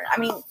excuse for it. I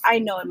mean, I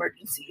know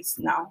emergencies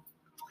now.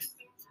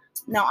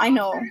 Now I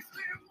know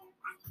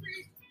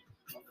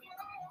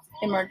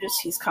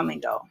emergencies come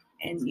and go.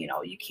 And,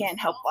 you can't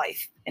help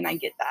life. And I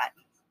get that.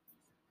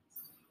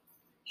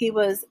 He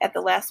was at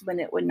the last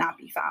minute would not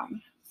be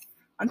found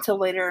until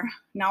later.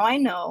 Now I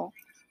know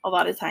a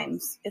lot of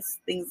times it's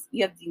things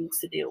you have things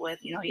to deal with.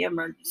 You have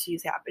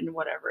emergencies happen,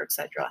 whatever,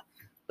 etc.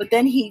 But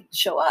then he'd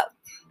show up.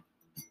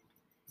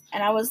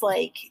 And I was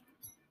like,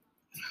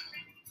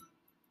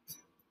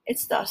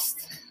 it's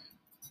dust.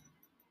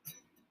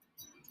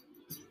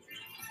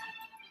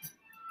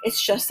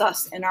 It's just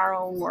us in our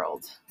own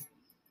world.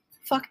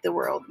 Fuck the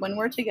world. When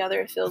we're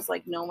together, it feels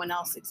like no one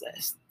else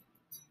exists.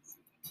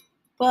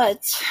 But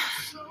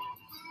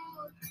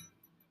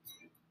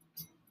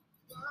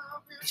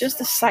just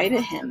the sight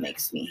of him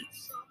makes me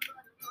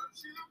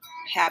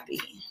happy.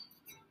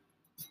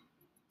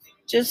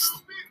 Just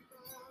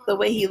the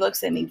way he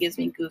looks at me gave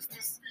me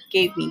goosebumps.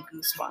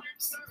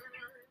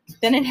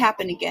 Then it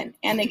happened again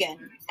and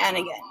again and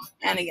again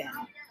and again.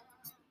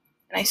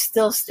 And I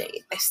still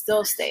stayed. I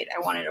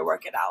wanted to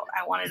work it out.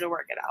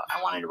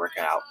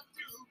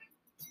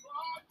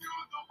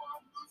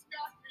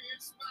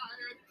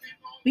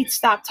 We'd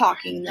stop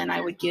talking, then I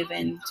would give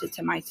in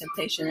to my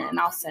temptation, and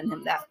I'll send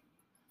him that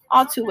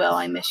all too well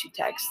I miss you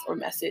text or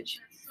message.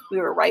 We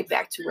were right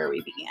back to where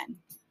we began.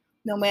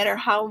 No matter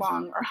how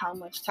long or how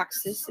much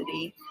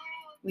toxicity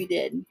we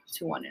did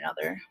to one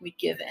another, we'd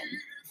give in.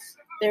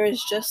 There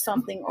is just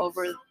something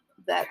over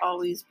that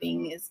always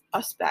being is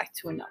us back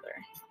to another.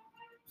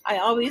 I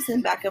always, in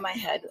the back of my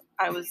head,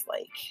 I was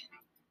like,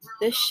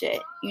 this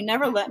shit, you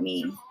never let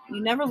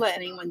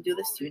anyone do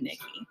this to you,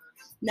 Nikki.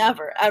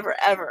 Never, ever,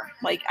 ever.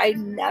 Like, I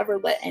never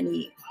let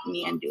any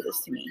man do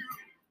this to me.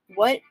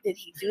 What did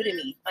he do to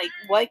me? Like,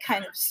 what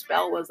kind of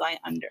spell was I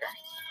under?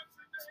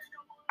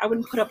 I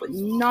wouldn't put up with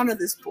none of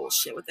this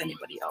bullshit with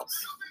anybody else.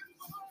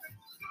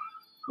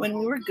 When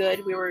we were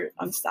good, we were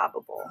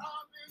unstoppable.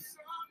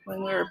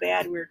 When we were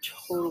bad, we were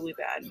totally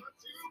bad.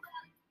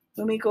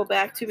 When we go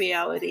back to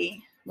reality,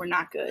 we're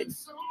not good.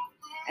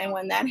 And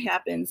when that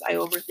happens, I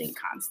overthink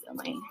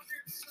constantly.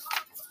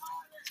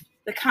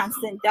 The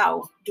constant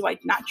doubt, do I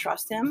not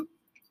trust him?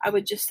 I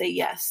would just say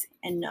yes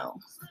and no.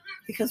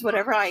 Because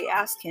whatever I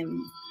ask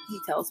him, he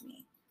tells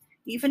me.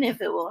 Even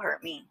if it will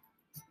hurt me.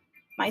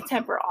 My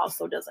temper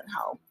also doesn't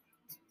help.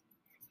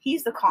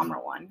 He's the calmer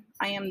one.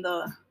 I'm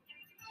the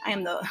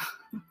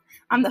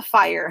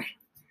fire.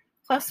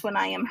 Plus when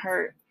I am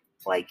hurt,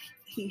 like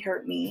he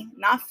hurt me,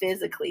 not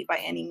physically by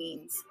any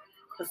means,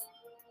 because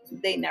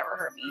they never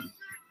hurt me.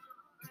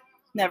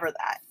 Never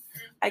that.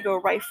 I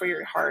go right for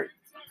your heart.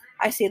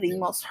 I say the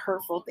most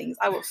hurtful things.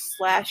 I will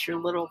slash your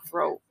little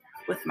throat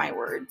with my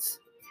words.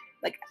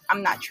 Like,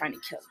 I'm not trying to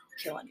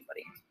kill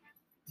anybody.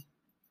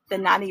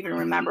 Then not even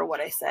remember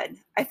what I said.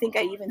 I think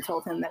I even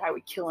told him that I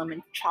would kill him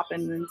and chop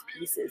him into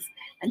pieces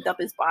and dump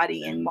his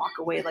body and walk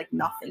away like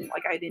nothing,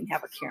 like I didn't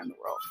have a care in the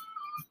world.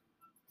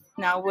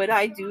 Now, would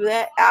I do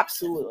that?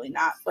 Absolutely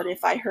not. But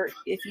if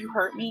you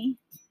hurt me,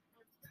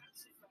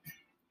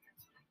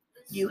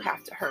 you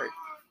have to hurt.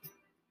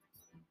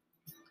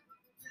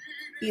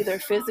 Either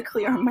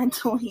physically or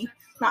mentally.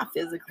 Not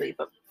physically,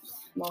 but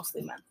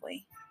mostly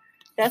mentally.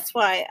 That's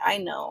why I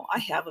know I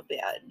have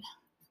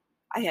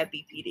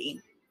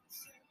BPD.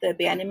 The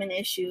abandonment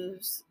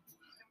issues,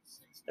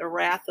 the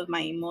wrath of my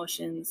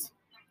emotions.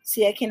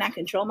 See, I cannot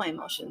control my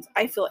emotions.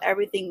 I feel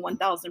everything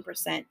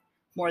 1000%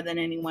 more than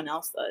anyone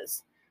else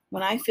does.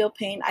 When I feel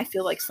pain, I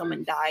feel like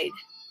someone died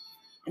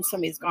and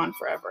somebody's gone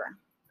forever.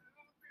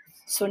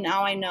 So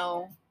now I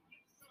know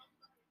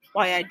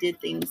why I did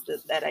things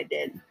that I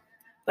did.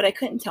 But I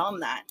couldn't tell him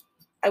that.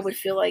 I would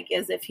feel like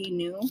as if he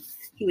knew,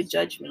 he would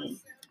judge me.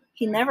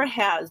 He never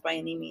has by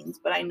any means,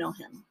 but I know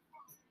him.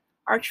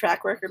 Our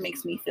track record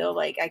makes me feel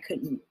like I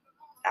couldn't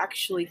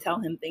actually tell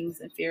him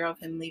things in fear of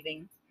him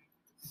leaving.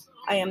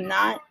 I am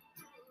not,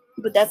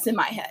 but that's in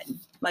my head.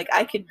 Like,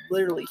 I could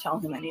literally tell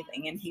him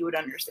anything and he would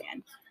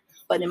understand.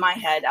 But in my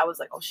head, I was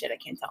like, oh shit, I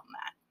can't tell him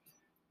that.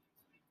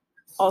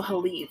 Oh,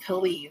 he'll leave.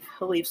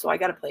 So I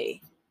got to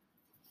play,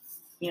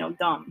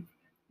 dumb.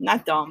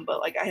 Not dumb, but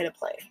like I had to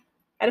play.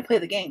 I had to play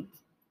the game.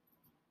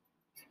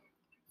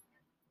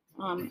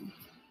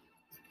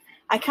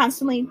 I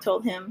constantly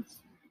told him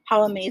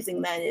how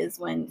amazing that is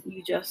when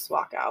you just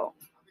walk out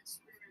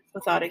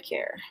without a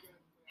care.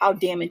 How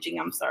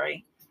damaging,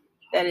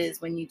 that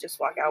is when you just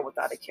walk out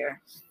without a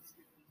care.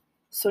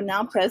 So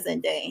now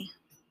present day,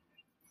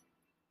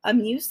 I'm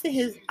used to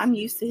his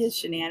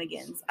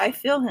shenanigans. I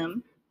feel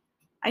him.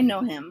 I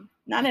know him.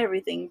 Not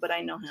everything, but I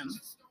know him.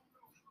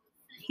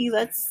 He's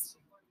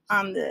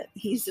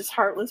this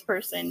heartless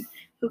person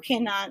who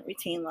cannot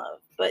retain love,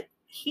 but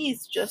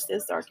he's just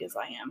as dark as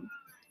I am.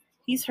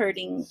 He's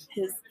hurting.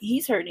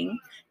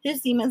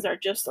 His demons are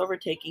just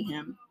overtaking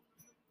him.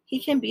 He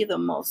can be the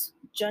most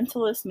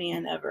gentlest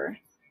man ever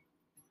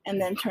and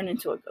then turn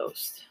into a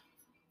ghost.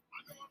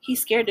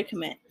 He's scared to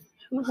commit.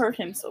 Who hurt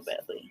him so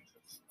badly?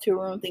 To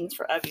ruin things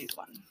for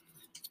everyone.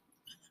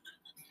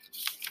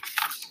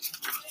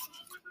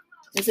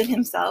 Is it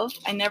himself?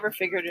 I never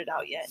figured it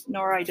out yet,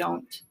 nor I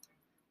don't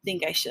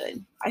think I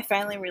should. I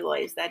finally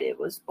realized that it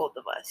was both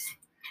of us.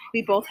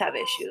 We both have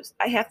issues.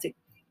 I have to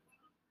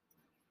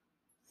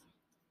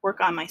work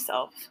on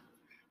myself.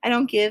 I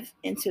don't give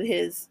into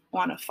his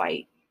want to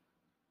fight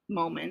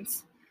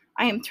moments.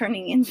 I am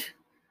turning into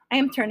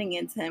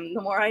him.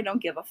 The more I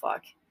don't give a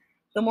fuck.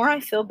 The more I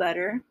feel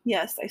better.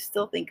 Yes, I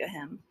still think of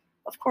him.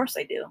 Of course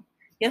I do.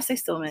 Yes, I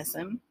still miss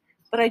him,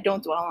 but I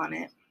don't dwell on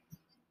it.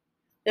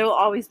 There will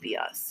always be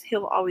us.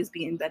 He'll always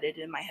be embedded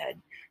in my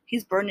head.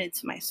 He's burned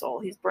into my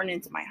soul. He's burned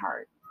into my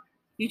heart.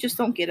 You just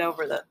don't get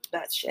over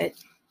that shit.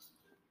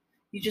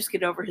 You just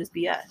get over his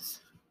BS.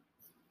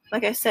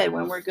 Like I said,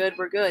 when we're good,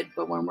 we're good.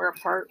 But when we're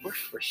apart,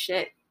 we're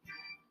shit.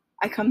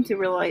 I come to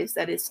realize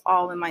that it's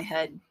all in my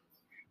head.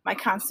 My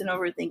constant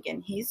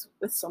overthinking. He's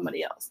with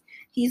somebody else.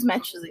 He's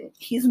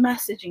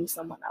messaging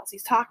someone else.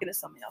 He's talking to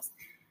somebody else.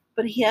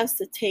 But he has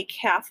to take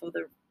half of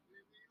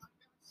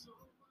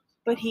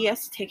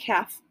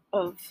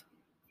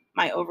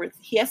my over.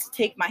 He has to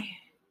take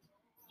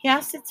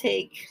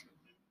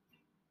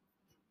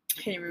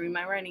can't even read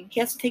my writing. He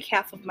has to take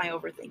half of my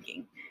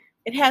overthinking.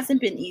 It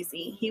hasn't been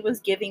easy. He was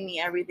giving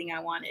me everything I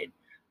wanted.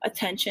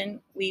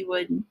 Attention. We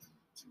were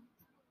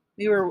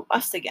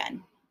us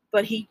again.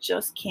 But he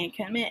just can't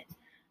commit.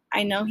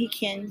 I know he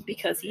can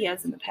because he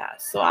has in the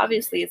past. So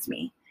obviously it's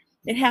me.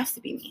 It has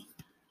to be me.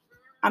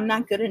 I'm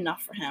not good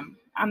enough for him.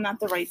 I'm not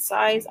the right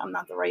size. I'm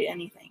not the right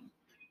anything.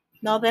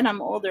 Now that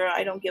I'm older,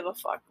 I don't give a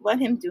fuck. Let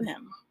him do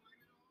him.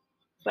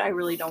 But I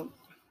really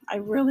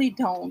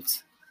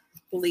don't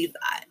believe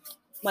that.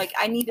 Like,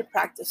 I need to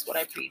practice what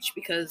I preach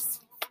because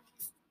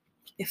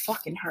it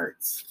fucking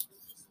hurts.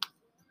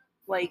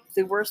 Like,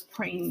 the worst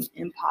pain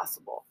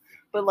impossible.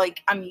 But,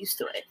 like, I'm used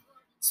to it.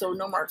 So,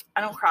 no more.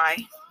 I don't cry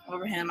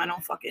over him. I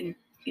don't fucking,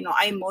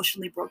 I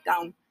emotionally broke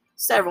down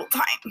several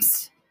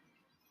times.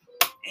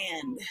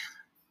 And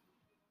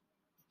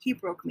he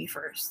broke me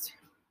first.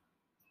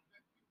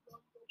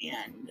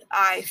 And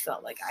I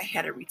felt like I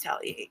had to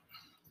retaliate.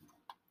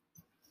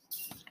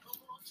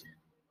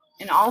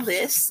 And all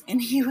this,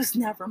 and he was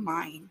never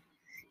mine.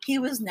 He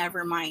was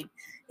never mine.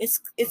 It's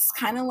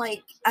kind of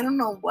like, I don't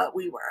know what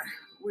we were.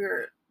 We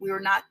were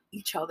not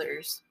each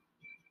other's.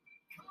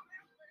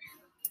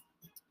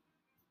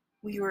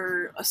 We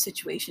were a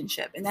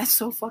situationship, and that's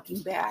so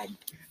fucking bad.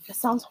 That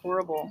sounds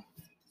horrible.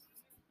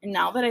 And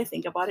now that I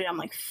think about it, I'm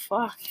like,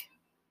 fuck,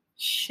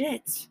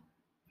 shit.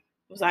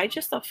 Was I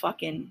just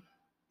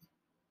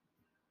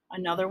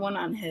another one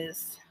on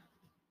his,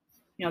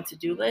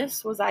 to-do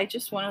list? Was I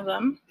just one of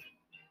them?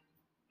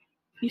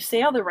 You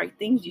say all the right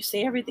things. You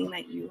say everything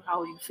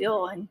how you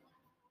feel. And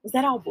was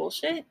that all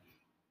bullshit?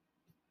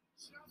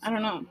 I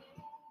don't know.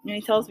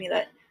 He tells me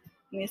that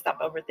I need to stop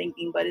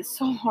overthinking, but it's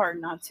so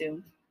hard not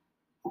to.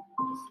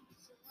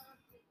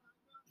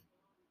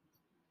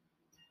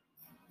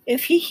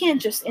 If he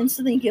can't just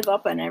instantly give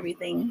up on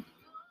everything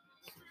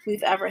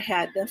we've ever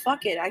had, then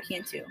fuck it, I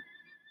can too.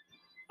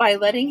 By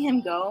letting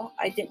him go,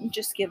 I didn't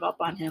just give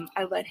up on him.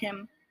 I let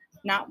him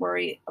not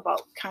worry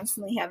about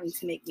constantly having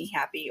to make me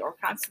happy or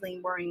constantly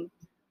worrying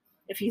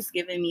if he's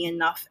given me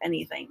enough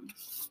anything.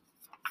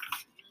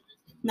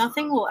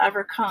 Nothing will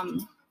ever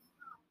come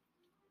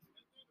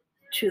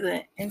to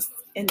the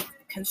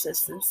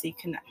inconsistency,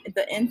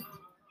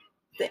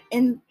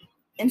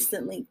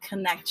 instantly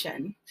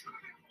connection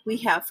we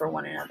have for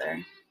one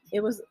another.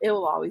 It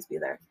will always be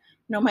there,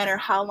 no matter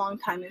how long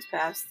time has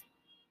passed.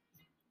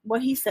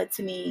 What he said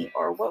to me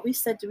or what we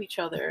said to each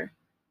other,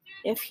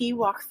 if he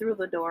walked through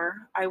the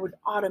door, I would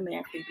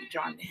automatically be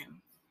drawn to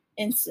him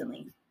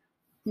instantly,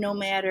 no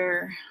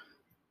matter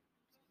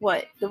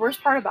what. The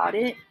worst part about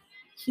it,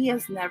 he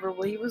was never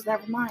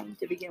mine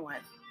to begin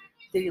with.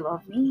 Did he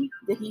love me?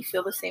 Did he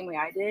feel the same way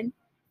I did?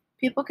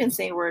 People can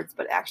say words,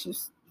 but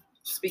actions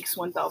speaks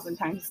 1,000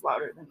 times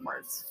louder than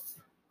words.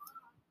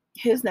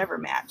 His never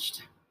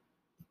matched.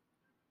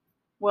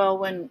 Well,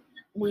 when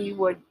we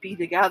would be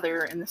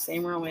together in the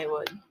same room, it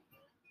would.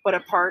 But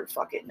apart,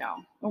 fuck it, no.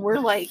 And we're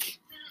like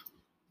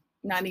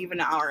not even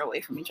an hour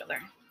away from each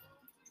other.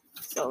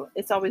 So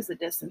it's always the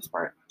distance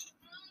part.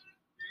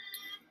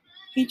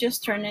 He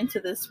just turned into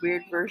this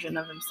weird version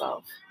of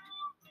himself.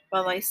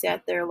 While I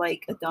sat there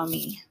like a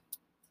dummy,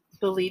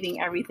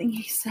 believing everything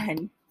he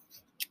said.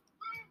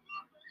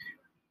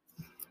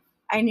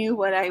 I knew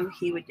what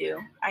he would do.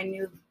 I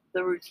knew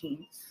the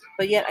routine.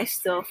 But yet I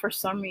still, for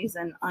some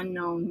reason,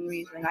 unknown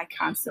reason, I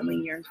constantly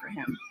yearn for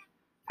him.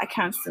 I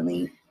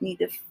constantly need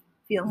to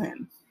feel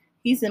him.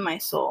 He's in my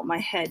soul, my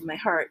head, my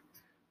heart.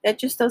 That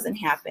just doesn't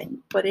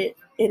happen. But it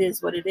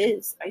is what it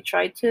is. I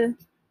tried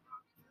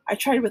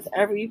with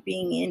every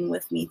being in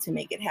with me to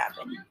make it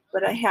happen.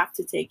 But I have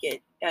to take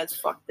it as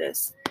fuck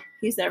this.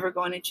 He's never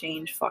going to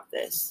change. Fuck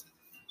this.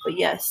 But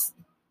yes,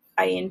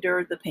 I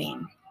endured the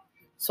pain.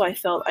 So I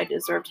felt I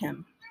deserved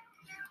him.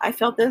 I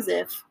felt as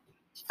if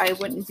I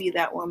wouldn't be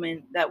that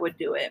woman that would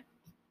do it.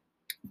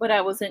 But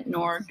I wasn't,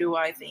 nor do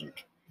I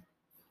think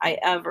I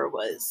ever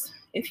was.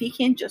 If he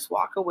can just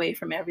walk away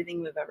from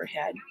everything we've ever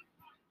had,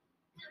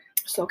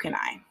 so can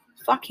I.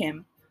 Fuck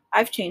him.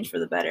 I've changed for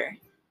the better.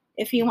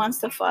 If he wants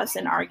to fuss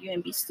and argue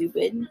and be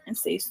stupid and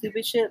say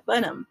stupid shit,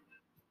 let him.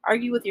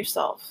 Argue with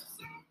yourself.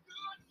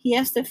 He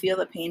has to feel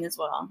the pain as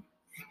well.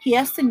 He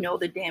has to know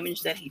the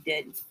damage that he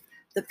did.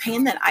 The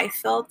pain that I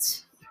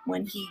felt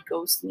when he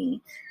ghosted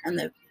me and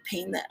the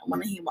pain that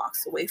when he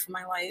walks away from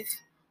my life.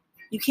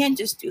 You can't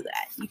just do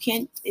that. You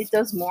can't, it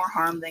does more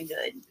harm than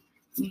good.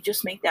 You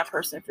just make that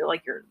person feel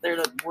like they're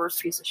the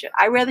worst piece of shit.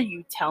 I'd rather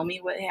you tell me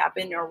what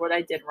happened or what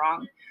I did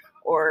wrong,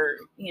 or,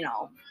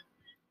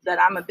 that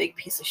I'm a big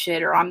piece of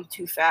shit, or I'm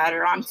too fat,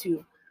 or I'm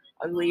too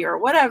ugly, or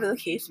whatever the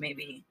case may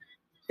be,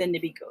 than to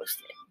be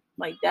ghosted.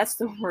 Like, that's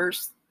the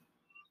worst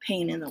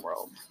pain in the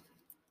world.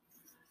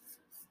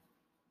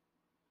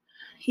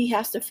 He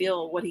has to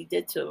feel what he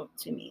did to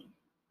me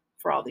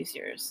for all these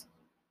years.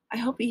 I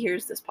hope he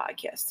hears this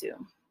podcast too.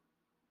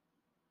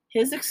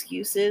 His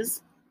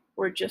excuses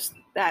were just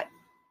that,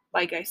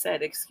 like I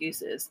said,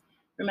 excuses.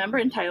 Remember,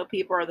 entitled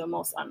people are the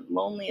most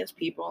loneliest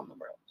people in the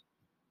world.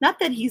 Not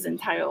that he's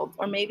entitled,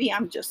 or maybe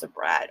I'm just a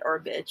brat or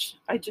a bitch.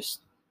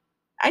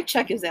 I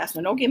check his ass.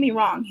 Now, don't get me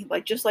wrong.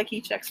 Just like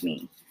he checks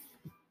me.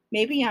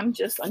 Maybe I'm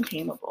just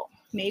untamable.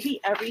 Maybe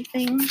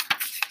everything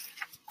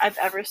I've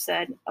ever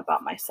said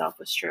about myself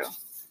was true.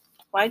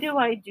 Why do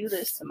I do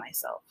this to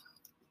myself?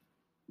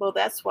 Well,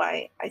 that's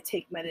why I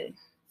take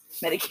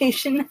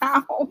medication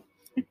now.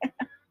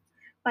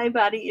 My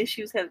body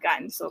issues have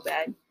gotten so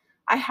bad.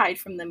 I hide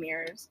from the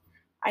mirrors.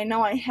 I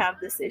know I have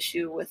this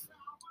issue with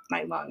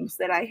my lungs,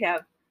 that I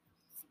have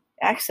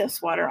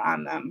excess water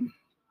on them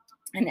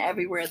and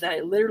everywhere, that I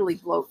literally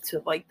bloat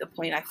to like the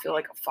point I feel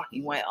like a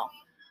fucking whale.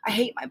 I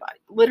hate my body.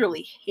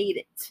 Literally hate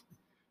it.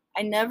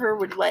 I never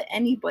would let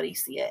anybody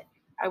see it.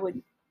 I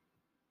would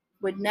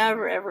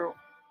never ever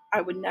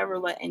I would never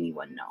let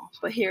anyone know.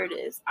 But here it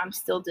is. I'm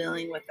still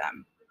dealing with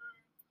them.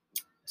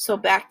 So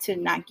back to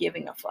not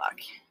giving a fuck.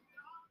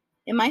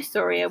 In my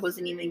story, I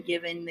wasn't even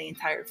given the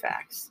entire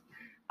facts.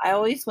 I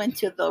always went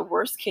to the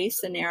worst case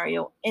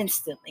scenario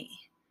instantly,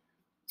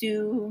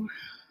 due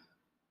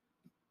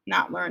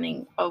not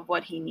learning of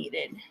what he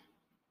needed,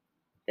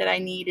 that I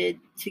needed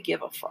to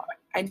give a fuck.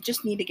 I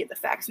just need to get the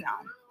facts now.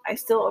 I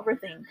still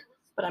overthink,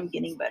 but I'm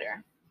getting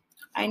better.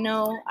 I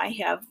know I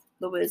have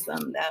the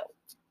wisdom that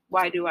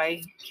why do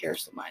I care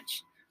so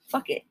much?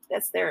 Fuck it,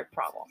 that's their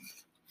problem.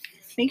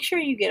 Make sure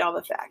you get all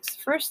the facts.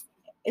 First,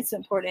 it's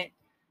important.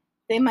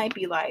 They might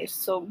be lies,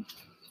 so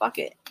fuck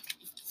it.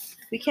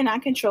 We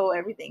cannot control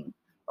everything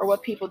or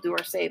what people do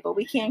or say, but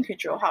we can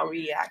control how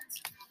we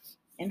react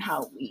and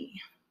how we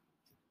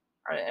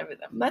are to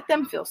everything. Let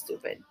them feel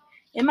stupid.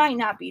 It might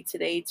not be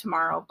today,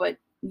 tomorrow, but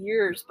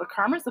years. But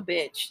karma's a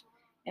bitch,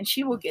 and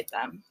she will get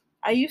them.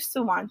 I used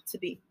to want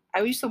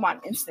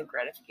instant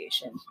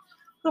gratification.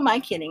 Who am I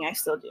kidding? I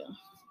still do.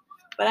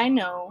 But I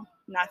know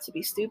not to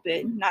be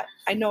stupid.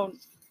 I know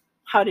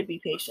how to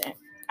be patient.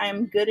 I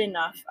am good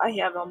enough. I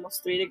have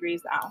almost 3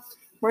 degrees now,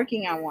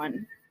 working on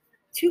one.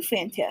 2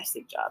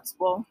 fantastic jobs.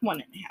 Well,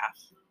 1.5.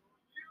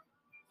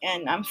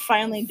 And I'm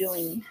finally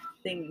doing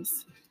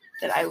things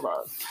that I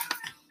love.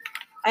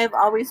 I have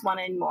always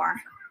wanted more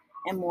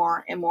and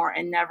more and more,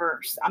 and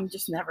I'm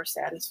just never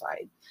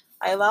satisfied.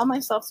 I allow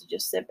myself to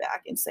just sit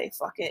back and say,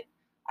 fuck it.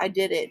 I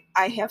did it.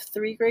 I have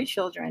 3 great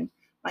children,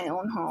 my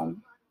own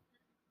home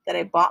that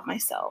I bought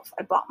myself.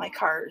 I bought my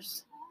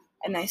cars,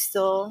 and I'm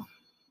still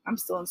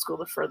in school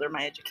to further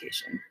my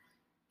education.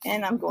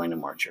 And I'm going to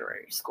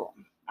mortuary school.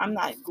 I'm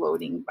not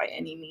gloating by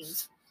any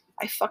means.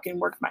 I fucking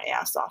worked my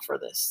ass off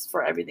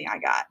for everything I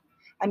got.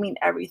 I mean,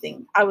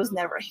 everything. I was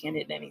never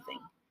handed anything.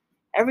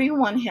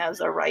 Everyone has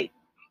a right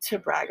to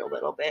brag a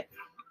little bit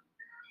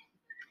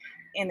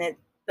and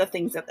the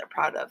things that they're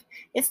proud of.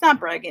 It's not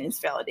bragging, it's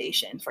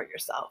validation for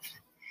yourself.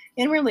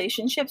 In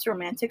relationships,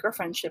 romantic or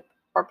friendship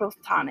or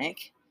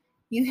platonic,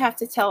 you have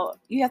to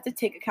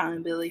take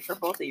accountability for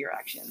both of your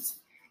actions,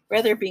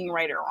 whether being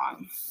right or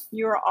wrong.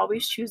 You are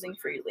always choosing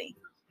freely.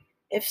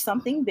 If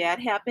something bad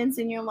happens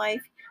in your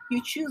life,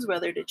 you choose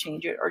whether to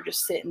change it or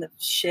just sit in the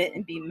shit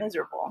and be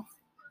miserable.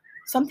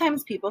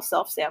 Sometimes people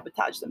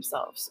self-sabotage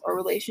themselves or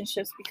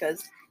relationships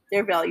because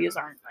their values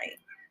aren't right.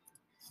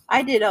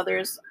 I did,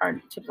 others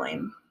aren't to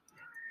blame.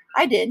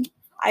 I did.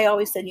 I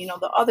always said,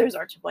 the others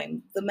are to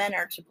blame. The men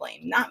are to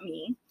blame, not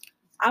me.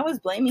 I was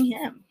blaming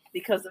him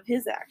because of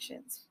his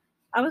actions.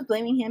 I was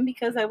blaming him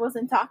because I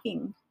wasn't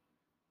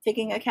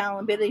taking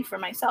accountability for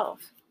myself.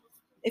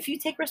 If you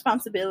take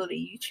responsibility,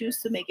 you choose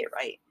to make it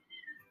right.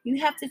 You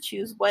have to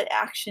choose what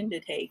action to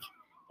take.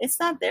 It's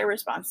not their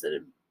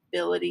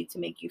responsibility to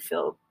make you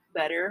feel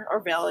better or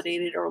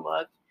validated or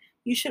loved.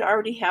 You should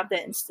already have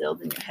that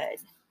instilled in your head.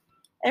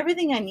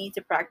 Everything I need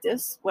to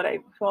practice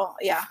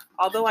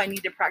although I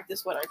need to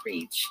practice what I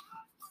preach,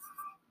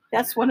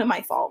 that's one of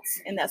my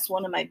faults, and that's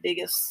one of my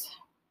biggest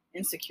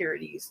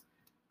insecurities.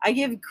 I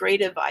give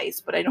great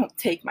advice, but I don't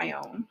take my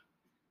own.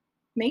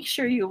 Make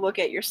sure you look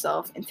at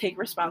yourself and take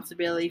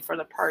responsibility for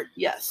the part.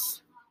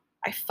 Yes,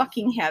 I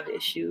fucking have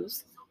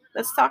issues.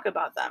 Let's talk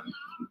about them.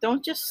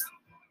 Don't just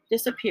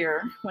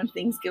disappear when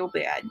things go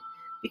bad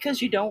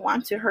because you don't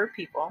want to hurt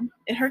people.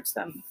 It hurts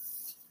them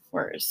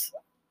worse.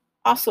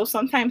 Also,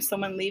 sometimes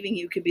someone leaving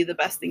you could be the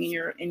best thing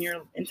in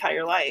your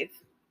entire life.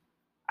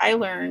 I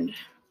learned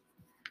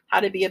how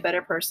to be a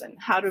better person,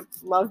 how to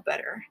love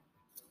better.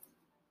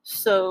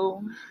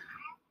 So,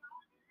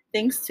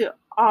 thanks to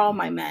all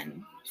my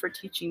men for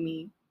teaching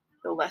me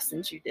the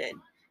lessons you did.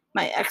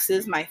 My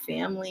exes, my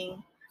family,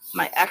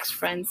 my ex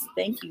friends,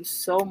 thank you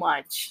so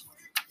much.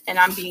 And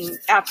I'm being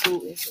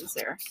absolutely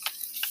sincere.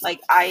 Like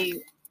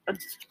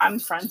I'm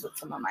friends with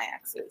some of my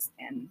exes,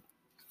 and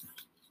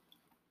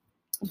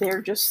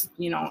they're just,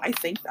 I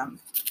thank them.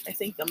 I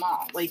thank them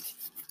all. Like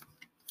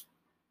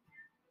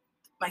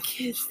my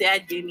kid's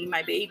dad gave me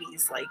my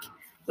babies. Like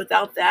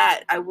without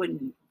that, I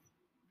wouldn't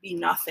be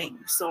nothing.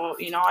 So,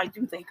 I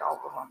do thank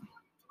all of them.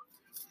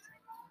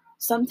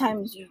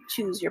 Sometimes you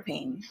choose your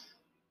pain,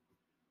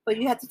 but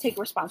you have to take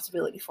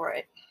responsibility for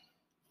it.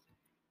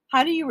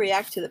 How do you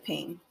react to the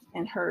pain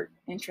and hurt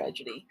and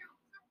tragedy?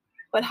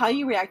 But how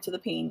you react to the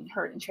pain,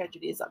 hurt, and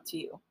tragedy is up to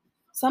you.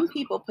 Some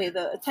people play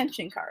the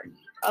attention card.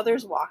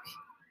 Others wallow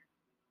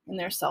in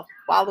their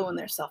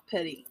self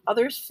pity.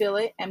 Others feel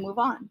it and move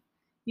on.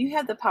 You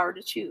have the power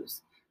to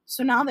choose.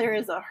 So now there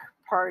is a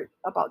part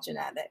about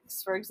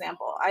genetics. For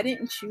example, I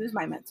didn't choose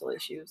my mental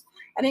issues.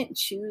 I didn't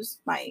choose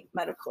my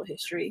medical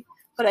history,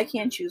 but I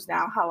can choose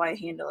now how I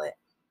handle it.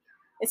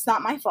 It's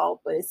not my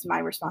fault, but it's my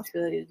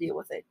responsibility to deal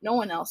with it. No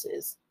one else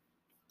is.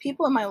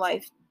 People in my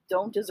life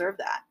don't deserve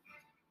that.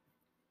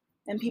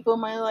 And people in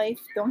my life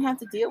don't have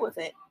to deal with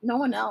it. No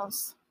one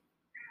else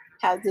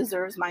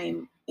deserves my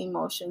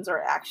emotions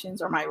or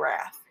actions or my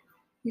wrath.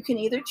 You can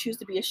either choose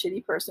to be a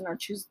shitty person or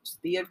choose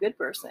to be a good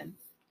person.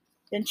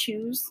 Then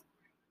choose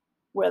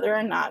whether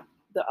or not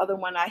the other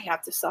one I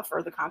have to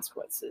suffer the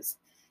consequences.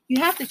 You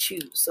have to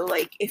choose. So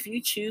like if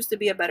you choose to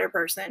be a better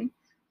person,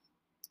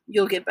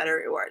 you'll get better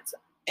rewards.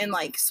 And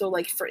like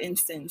for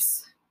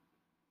instance,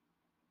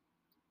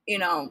 I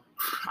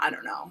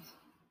don't know.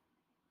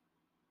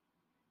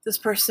 This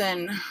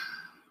person,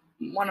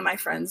 one of my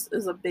friends,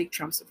 is a big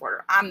Trump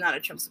supporter. I'm not a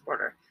Trump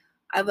supporter.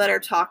 I let her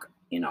talk,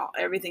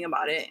 everything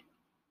about it.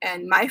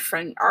 And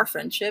our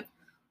friendship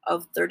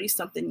of 30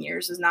 something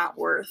years is not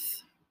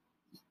worth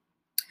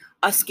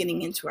us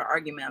getting into an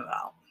argument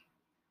about.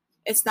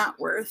 It's not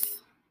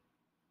worth.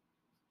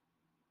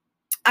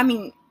 I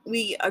mean,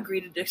 we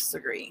agree to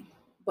disagree,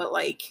 but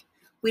like,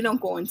 we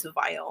don't go into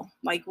vile.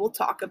 Like, we'll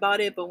talk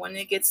about it, but when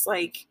it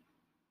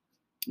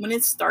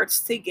starts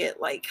to get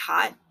like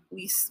hot,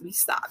 we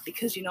stop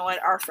because you know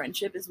what? Our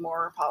friendship is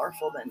more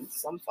powerful than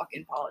some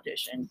fucking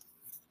politician.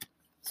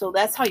 So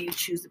that's how you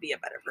choose to be a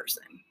better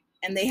person.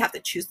 And they have to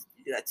choose to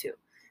do that too.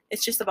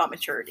 It's just about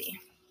maturity.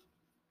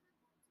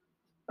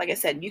 Like I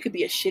said, you could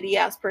be a shitty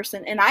ass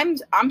person, and I'm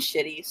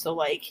shitty, so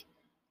like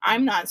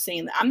I'm not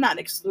saying that, I'm not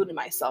excluding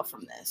myself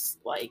from this.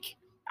 Like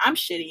I'm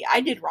shitty.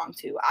 I did wrong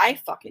too. I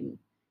fucking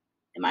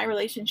in my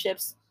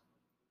relationships,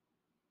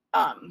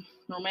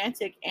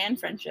 romantic and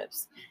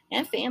friendships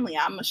and family,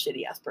 I'm a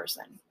shitty ass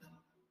person.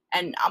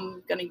 And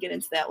I'm gonna get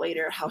into that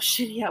later, how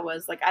shitty I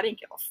was. Like I didn't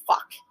give a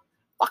fuck.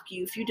 Fuck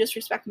you. If you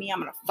disrespect me, I'm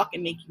gonna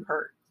fucking make you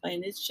hurt.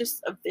 And it's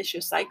just a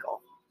vicious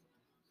cycle.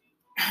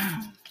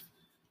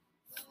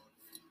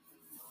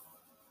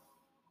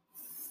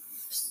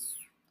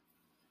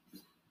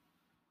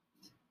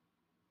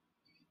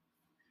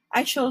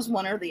 I chose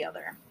one or the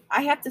other.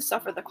 I have to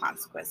suffer the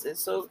consequences.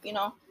 So,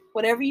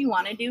 whatever you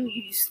want to do,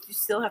 you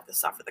still have to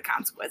suffer the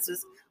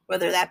consequences,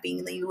 whether that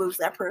being that you lose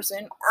that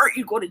person or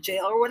you go to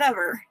jail or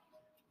whatever.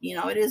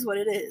 It is what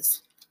it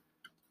is.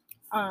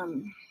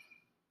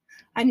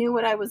 I knew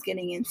what I was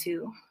getting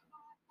into,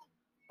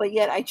 but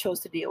yet I chose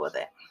to deal with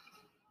it.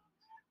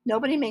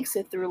 Nobody makes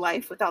it through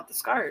life without the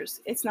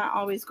scars. It's not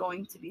always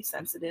going to be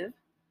sensitive.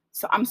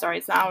 So I'm sorry,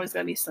 it's not always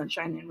going to be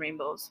sunshine and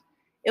rainbows.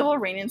 It will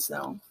rain and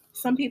snow.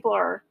 Some people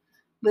are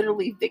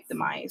literally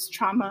victimized,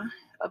 trauma,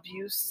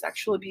 abuse,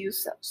 sexual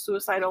abuse,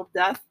 suicidal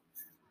death.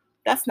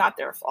 That's not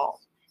their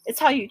fault. It's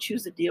how you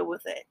choose to deal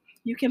with it.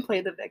 You can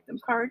play the victim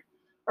card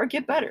or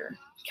get better.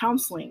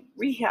 Counseling,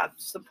 rehab,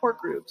 support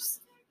groups,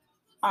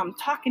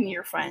 talking to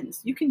your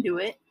friends. You can do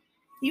it.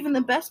 Even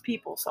the best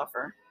people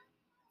suffer.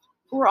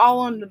 We're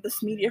all under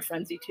this media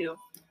frenzy too.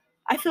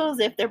 I feel as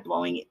if they're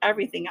blowing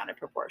everything out of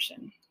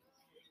proportion.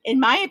 In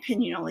my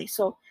opinion only.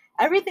 So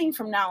everything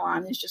from now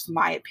on is just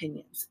my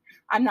opinions.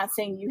 I'm not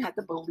saying you have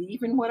to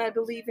believe in what I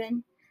believe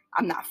in.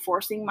 I'm not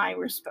forcing my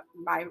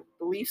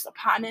beliefs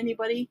upon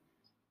anybody.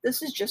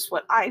 This is just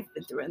what I've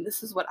been through, and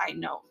this is what I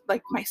know,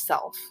 like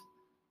myself.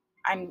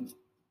 I'm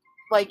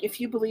like,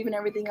 if you believe in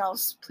everything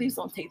else, please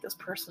don't take this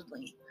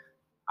personally.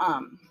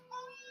 Um,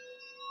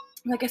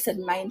 Like I said,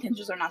 my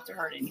intentions are not to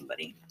hurt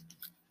anybody.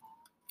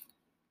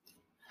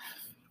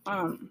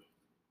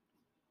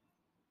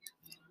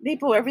 They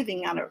blow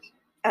everything out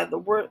of the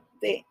word.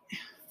 They,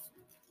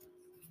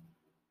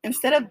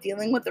 instead of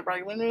dealing with the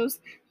regular news,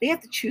 they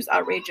have to choose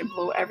outrage and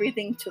blow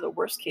everything to the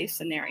worst case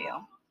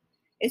scenario.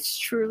 It's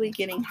truly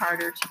getting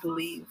harder to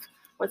believe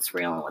what's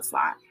real and what's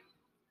not.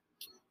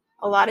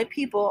 A lot of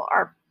people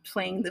are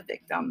playing the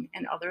victim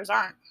and others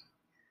aren't.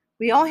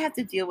 We all have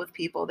to deal with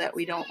people that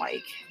we don't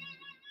like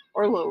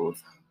or loathe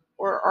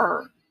or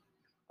are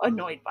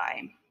annoyed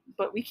by,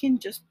 but we can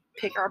just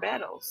pick our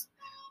battles.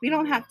 We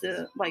don't have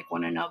to like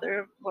one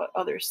another, what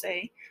others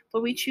say,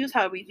 but we choose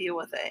how we deal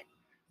with it.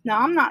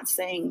 Now, I'm not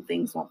saying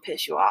things won't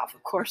piss you off.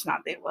 Of course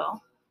not, they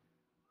will.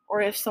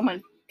 Or if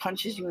someone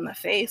punches you in the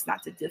face,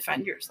 not to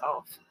defend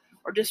yourself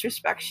or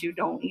disrespects you,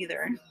 don't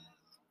either.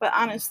 But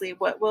honestly,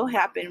 what will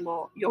happen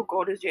will you'll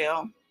go to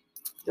jail,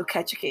 you'll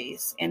catch a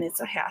case, and it's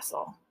a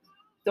hassle.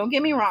 Don't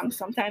get me wrong,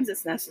 sometimes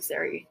it's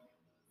necessary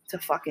to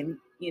fucking,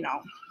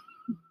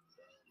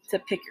 to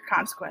pick your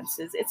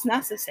consequences. It's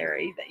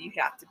necessary that you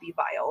have to be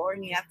vile or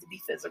you have to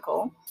be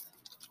physical.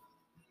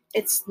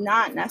 It's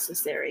not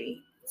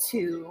necessary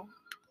to,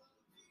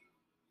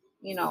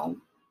 you know,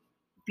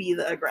 be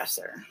the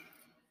aggressor.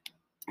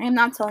 I am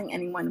not telling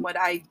anyone what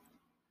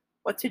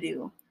to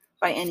do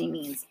by any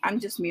means. I'm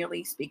just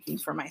merely speaking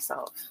for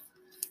myself.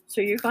 So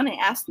you're going to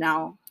ask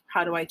now,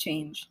 how do I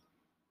change?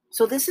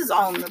 So this is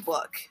all in the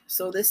book.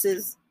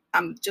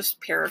 I'm just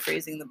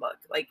paraphrasing the book.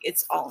 Like,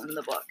 it's all in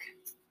the book.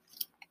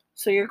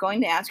 So you're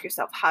going to ask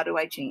yourself, how do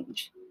I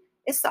change?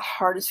 It's the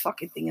hardest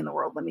fucking thing in the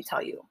world, let me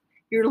tell you.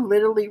 You're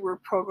literally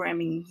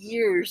reprogramming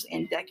years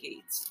and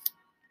decades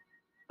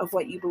of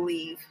what you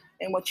believe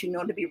and what you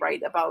know to be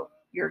right about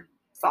your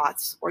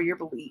thoughts or your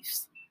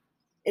beliefs.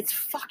 It's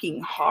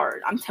fucking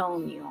hard, I'm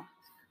telling you.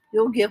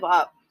 You'll give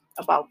up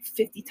about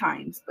 50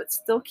 times, but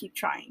still keep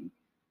trying.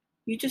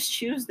 You just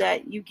choose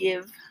that you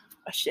give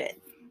a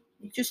shit.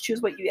 You just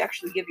choose what you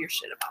actually give a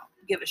shit about.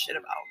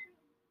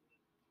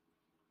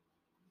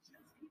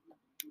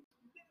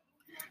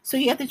 So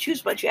you have to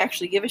choose what you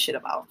actually give a shit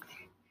about.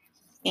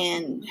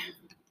 And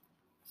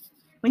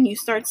when you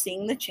start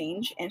seeing the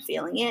change and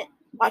feeling it,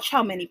 watch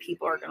how many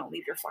people are going to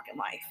leave your fucking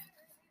life.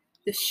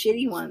 The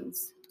shitty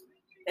ones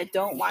that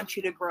don't want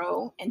you to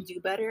grow and do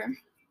better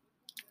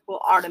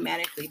will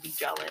automatically be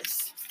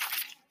jealous.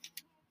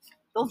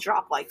 They'll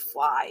drop like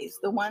flies.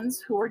 The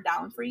ones who are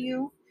down for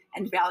you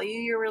and value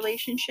your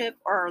relationship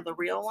are the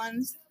real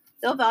ones.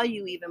 They'll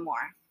value you even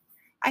more.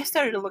 I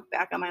started to look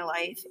back on my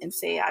life and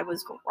say I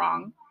was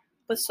wrong,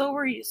 but so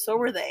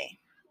were they.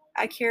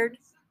 I cared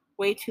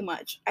way too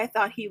much. I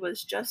thought he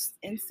was just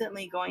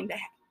instantly going to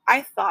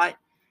I thought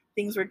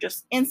things were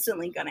just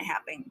instantly going to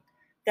happen,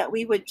 that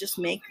we would just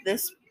make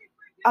this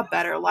a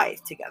better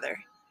life together.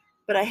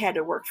 But I had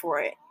to work for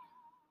it.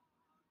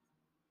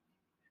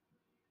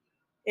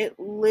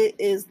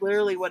 Is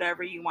literally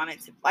whatever you want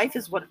it to. Life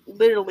is what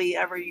literally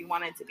ever you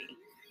want it to be.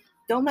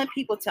 Don't let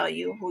people tell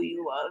you who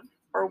you love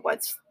or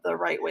what's the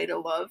right way to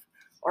love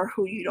or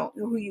who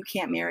you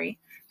can't marry,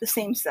 the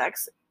same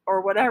sex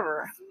or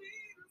whatever.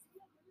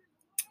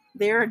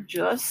 They're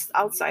just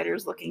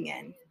outsiders looking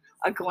in,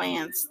 a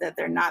glance that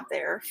they're not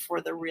there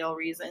for the real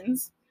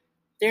reasons.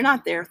 They're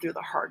not there through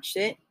the hard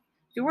shit.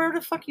 Do whatever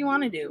the fuck you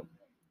want to do.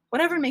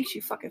 Whatever makes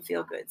you fucking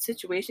feel good.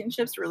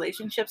 Situationships,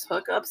 relationships,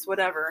 hookups,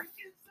 whatever.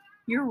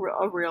 You're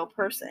a real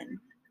person.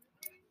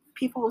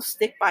 People will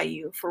stick by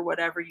you for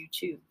whatever you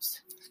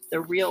choose.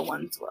 The real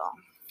ones will.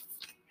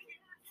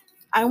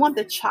 I want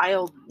the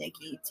child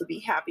Nikki to be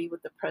happy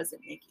with the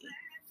present Nikki.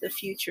 The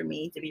future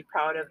me to be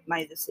proud of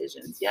my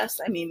decisions. Yes,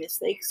 I made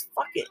mistakes.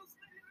 Fuck it.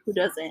 Who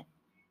doesn't?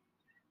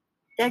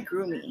 That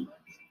grew me.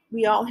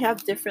 We all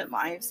have different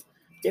lives,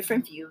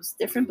 different views,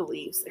 different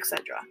beliefs,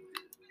 etc.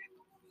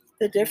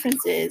 The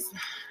difference is,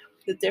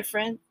 the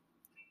difference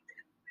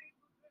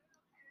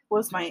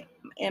was my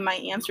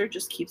answer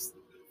just keeps,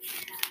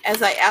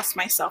 as I ask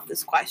myself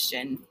this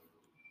question,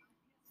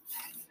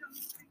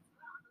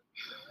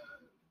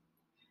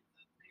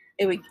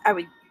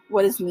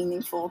 what is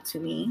meaningful to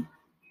me?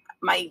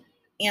 My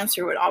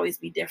answer would always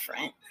be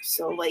different.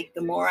 So, like,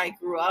 the more I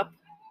grew up,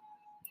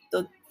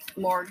 the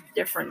more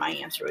different my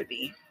answer would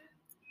be.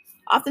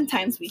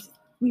 Oftentimes,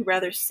 we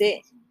rather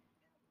sit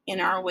in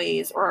our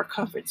ways or our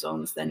comfort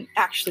zones than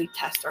actually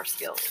test our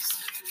skills.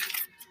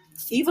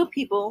 Evil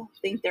people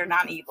think they're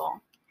not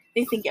evil.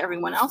 They think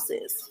everyone else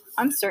is.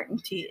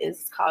 Uncertainty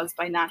is caused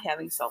by not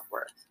having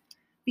self-worth.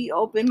 Be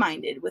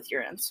open-minded with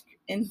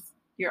in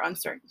your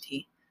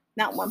uncertainty.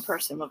 Not one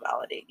person will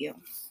validate you.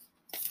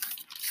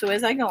 So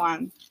as I go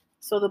on,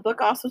 so the book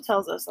also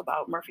tells us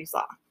about Murphy's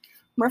Law.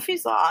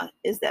 Murphy's Law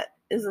is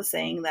a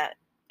saying that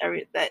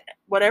that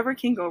whatever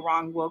can go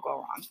wrong will go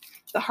wrong.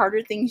 The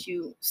harder things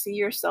you see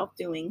yourself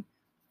doing,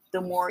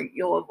 the more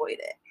you'll avoid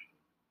it.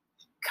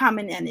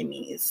 Common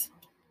enemies.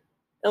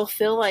 It'll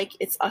feel like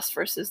it's us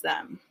versus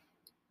them.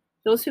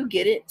 Those who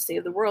get it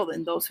save the world,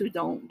 and those who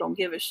don't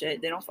give a shit.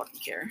 They don't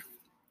fucking care.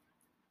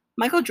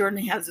 Michael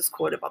Jordan has this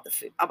quote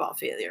about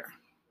failure.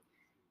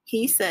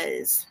 He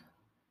says,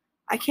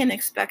 I can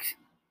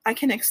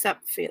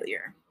accept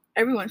failure.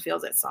 Everyone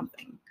fails at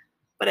something,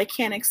 but I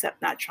can't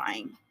accept not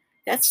trying.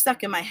 That's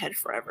stuck in my head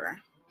forever.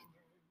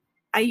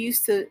 I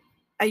used to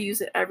I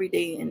use it every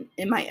day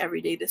in my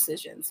everyday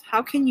decisions.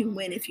 How can you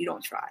win if you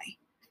don't try?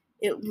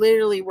 It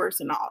literally works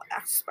in all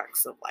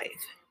aspects of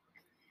life.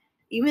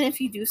 Even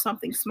if you do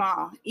something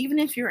small, even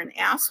if you're an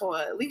asshole,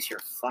 at least you're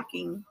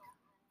fucking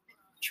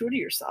true to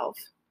yourself.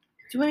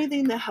 Do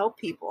anything to help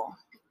people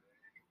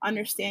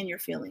understand your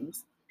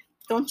feelings.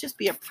 Don't just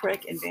be a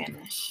prick and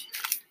vanish.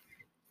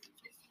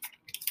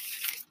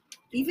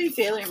 Even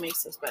failure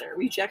makes us better.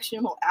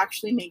 Rejection will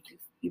actually make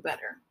you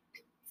better.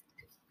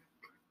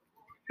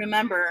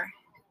 Remember,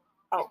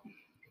 oh,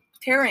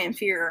 terror and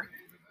fear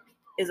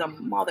is a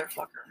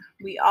motherfucker.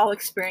 We all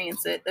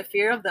experience it. The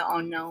fear of the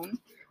unknown.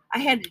 I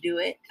had to do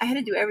it. I had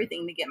to do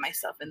everything to get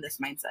myself in this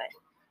mindset.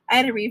 I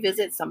had to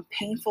revisit some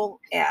painful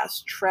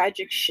ass,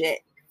 tragic shit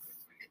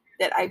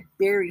that I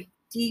buried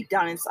deep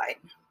down inside.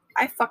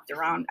 I fucked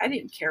around. I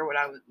didn't care what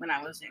I was when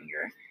I was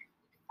younger.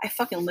 I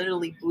fucking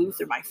literally blew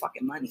through my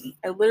fucking money.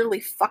 I literally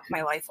fucked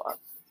my life up.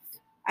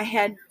 I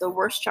had the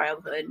worst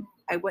childhood.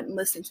 I wouldn't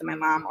listen to my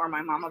mom or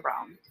my Mama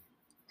Brown.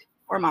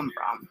 Or Mama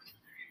Brown.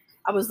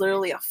 I was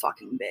literally a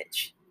fucking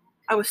bitch.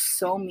 I was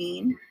so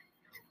mean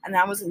and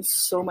I was in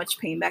so much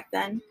pain back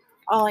then.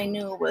 All I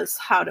knew was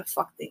how to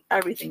fuck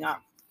everything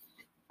up.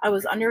 I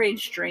was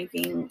underage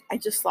drinking. I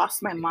just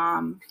lost my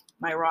mom,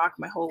 my rock,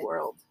 my whole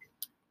world.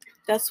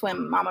 That's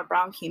when Mama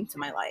Brown came to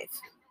my life.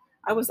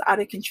 I was out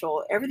of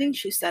control. Everything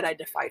she said, I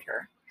defied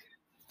her.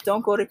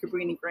 Don't go to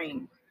Cabrini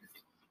Green,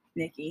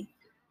 Nikki.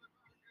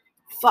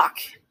 Fuck.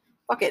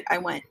 Fuck it. I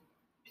went.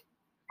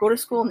 Go to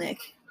school, Nick.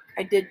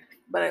 I did,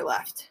 but I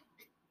left.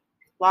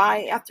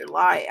 Lie after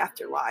lie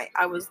after lie.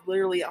 I was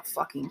literally a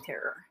fucking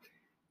terror.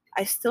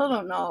 I still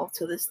don't know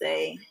to this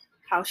day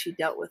how she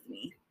dealt with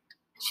me.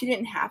 She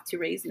didn't have to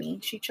raise me.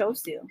 She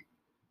chose to.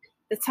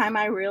 The time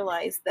I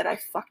realized that I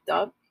fucked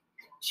up,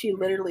 she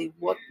literally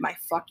whooped my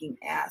fucking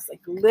ass.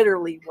 Like,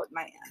 literally whooped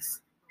my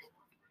ass.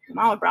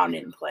 Mama Brown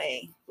didn't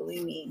play.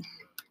 Believe me.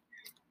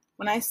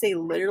 When I say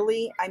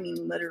literally, I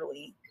mean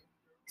literally.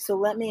 So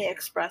let me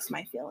express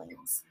my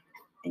feelings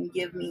and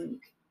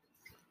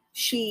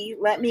she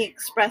let me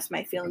express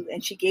my feelings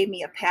and she gave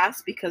me a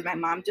pass because my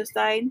mom just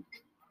died.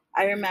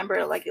 I remember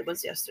it like it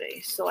was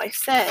yesterday. So I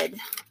said,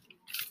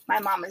 my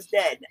mom is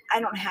dead. I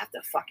don't have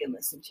to fucking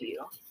listen to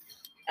you.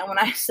 And when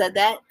I said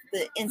that,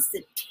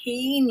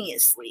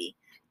 instantaneously,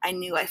 I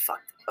knew I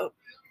fucked up.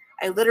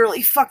 I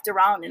literally fucked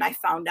around and I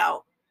found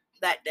out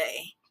that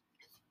day.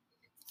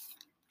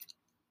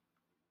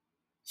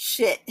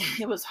 Shit,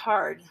 it was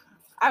hard.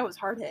 I was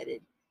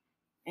hard-headed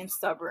and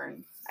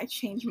stubborn. I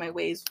changed my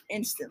ways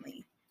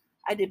instantly.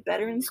 I did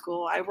better in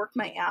school. I worked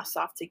my ass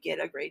off to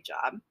get a great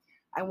job.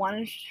 I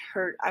wanted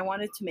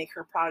to make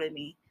her proud of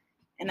me.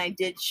 And I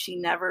did. She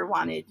never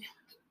wanted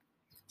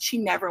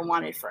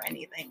for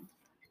anything.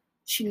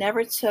 She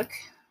never took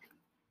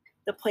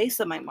the place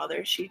of my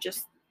mother. She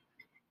just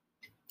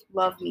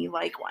loved me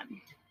like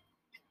one.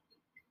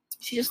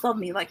 She just loved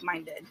me like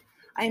mine did.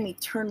 I am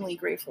eternally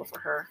grateful for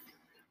her.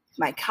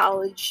 My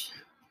college,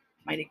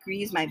 my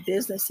degrees, my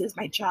businesses,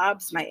 my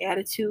jobs, my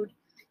attitude,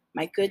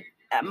 my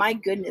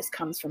goodness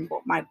comes from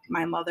both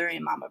my mother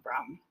and Mama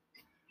Brown.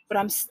 But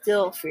I'm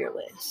still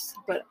fearless.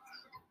 But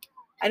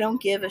I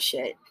don't give a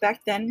shit.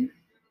 Back then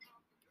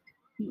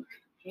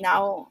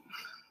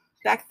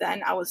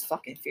I was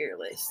fucking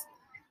fearless.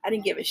 I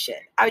didn't give a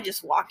shit. I would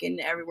just walk in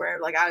everywhere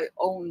like I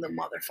owned the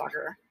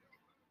motherfucker.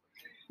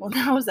 Well,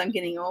 now as I'm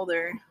getting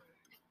older,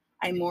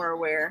 I'm more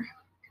aware.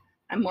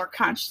 I'm more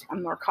conscious.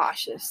 I'm more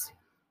cautious.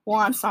 Well,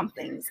 on some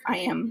things I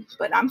am,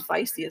 but I'm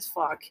feisty as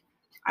fuck.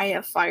 I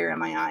have fire in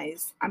my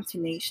eyes. I'm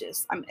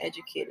tenacious. I'm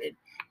educated.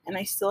 And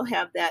I still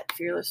have that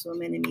fearless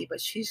woman in me, but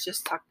she's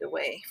just tucked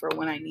away for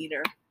when I need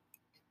her.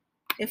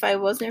 If I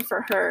wasn't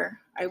for her,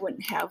 I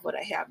wouldn't have what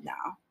I have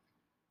now.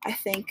 I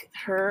thank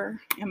her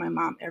and my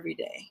mom every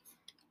day,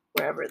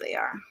 wherever they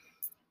are.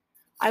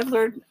 I've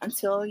learned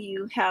until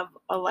you have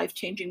a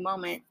life-changing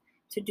moment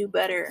to do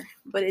better,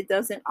 but it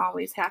doesn't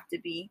always have to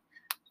be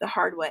the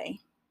hard way.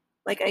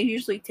 Like I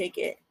usually take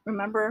it.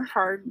 Remember a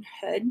hard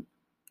head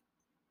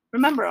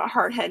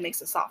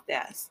makes a soft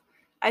ass.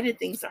 I did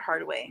things the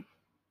hard way.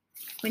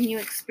 When you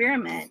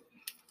experiment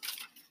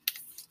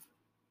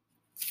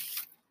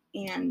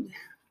and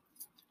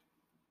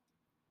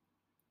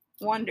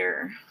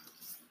wonder,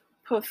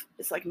 poof,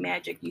 it's like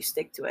magic. You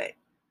stick to it.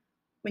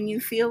 When you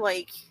feel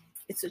like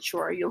it's a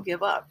chore, you'll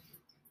give up.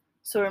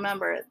 So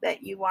remember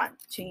that you want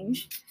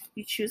change.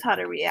 You choose how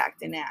to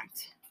react and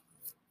act.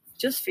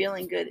 Just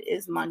feeling good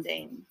is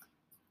mundane.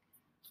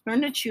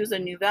 Learn to choose a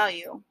new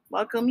value.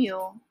 Welcome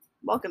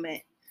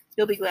it.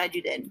 You'll be glad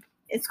you did.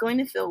 It's going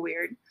to feel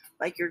weird,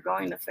 like you're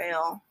going to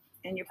fail,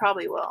 and you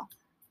probably will.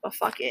 But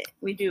fuck it.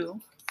 We do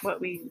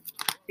what we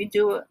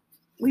do.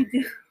 We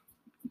do.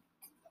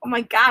 Oh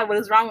my God, what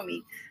is wrong with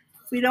me?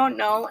 We don't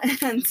know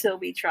until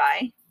we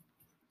try.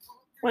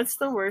 What's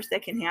the worst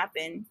that can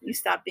happen? You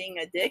stop being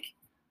a dick?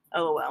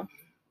 LOL.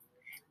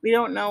 We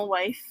don't know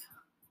life.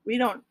 We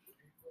don't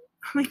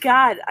Oh my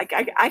God,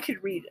 I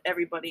could read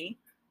everybody.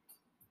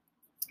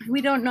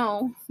 We don't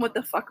know what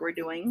the fuck we're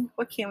doing.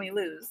 What can we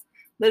lose?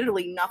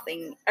 Literally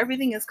nothing.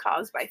 Everything is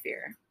caused by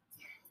fear.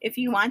 If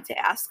you want to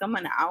ask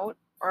someone out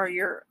or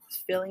you're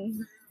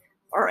feeling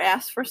or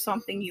ask for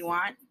something you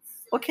want,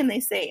 what can they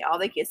say? All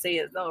they can say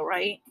is no,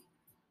 right?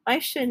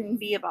 Life shouldn't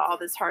be about all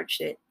this hard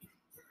shit.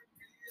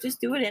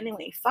 Just do it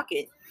anyway. Fuck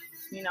it.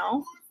 You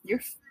know?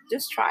 You're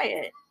just try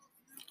it.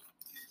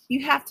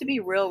 You have to be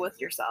real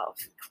with yourself.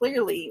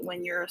 Clearly,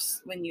 when you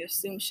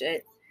assume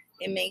shit,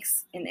 it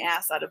makes an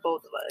ass out of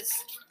both of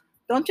us.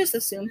 Don't just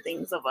assume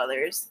things of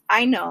others.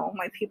 I know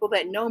my people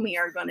that know me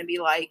are going to be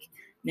like,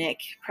 Nick,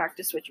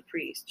 practice what you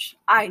preach.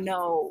 I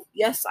know.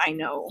 Yes, I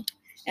know.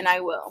 And I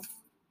will.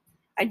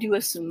 I do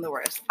assume the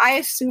worst. I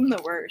assume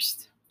the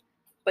worst,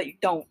 but you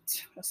don't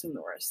assume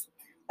the worst.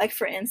 Like,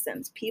 for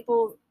instance,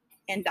 people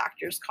and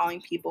doctors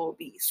calling people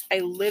obese. I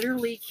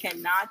literally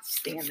cannot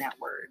stand that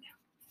word.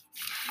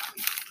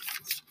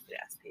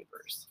 Ass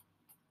papers.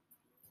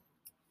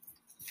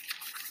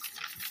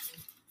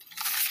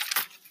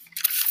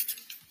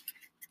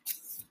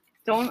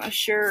 Don't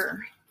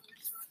assure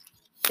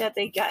that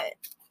they get.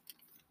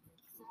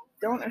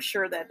 Don't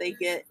assure that they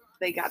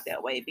got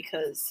that way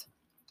because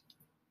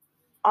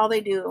all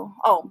they do.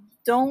 Oh,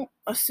 don't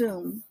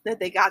assume that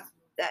they got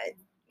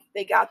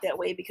that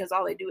way because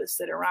all they do is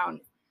sit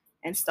around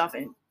and stuff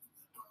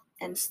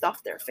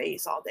their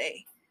face all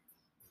day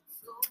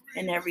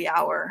and every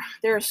hour.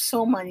 There are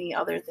so many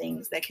other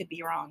things that could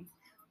be wrong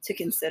to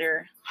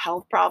consider: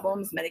 health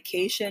problems,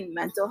 medication,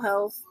 mental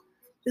health.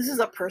 This is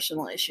a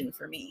personal issue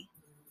for me.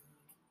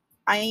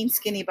 I ain't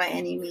skinny by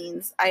any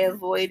means. I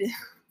avoid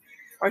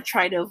or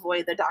try to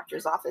avoid the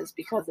doctor's office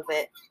because of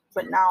it,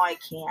 but now I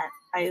can't.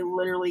 I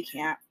literally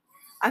can't.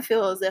 I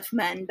feel as if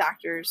men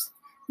doctors,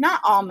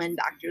 not all men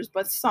doctors,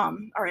 but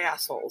some are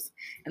assholes.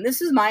 And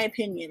this is my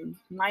opinion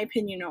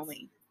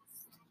only.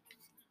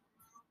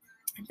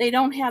 They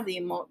don't have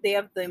they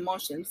have the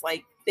emotions,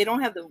 like they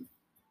don't have the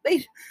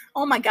they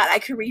oh my god, I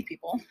could read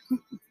people.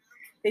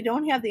 They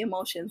don't have the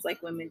emotions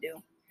like women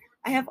do.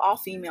 I have all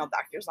female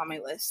doctors on my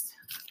list.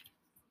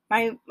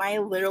 My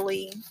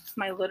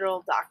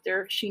literal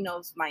doctor, she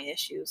knows my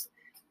issues.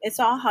 It's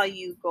all how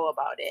you go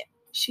about it.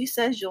 She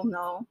says you'll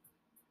know.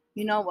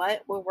 You know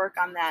what? We'll work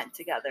on that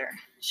together.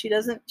 She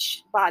doesn't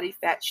body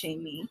fat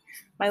shame me.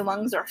 My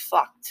lungs are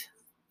fucked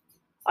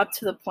up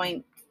to the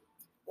point,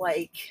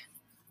 like,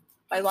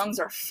 my lungs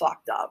are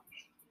fucked up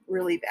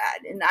really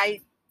bad. And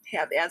I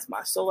have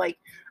asthma. So, like,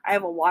 I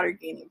have a water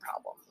gaining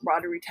problem,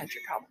 water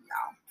retention problem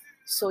now.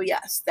 So,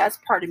 yes, that's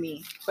part of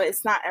me, but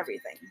it's not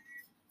everything.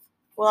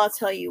 Well, I'll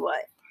tell you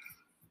what.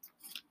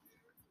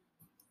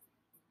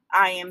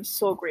 I am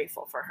so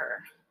grateful for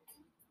her.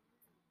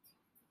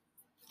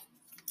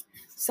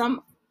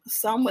 Some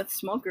some with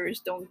smokers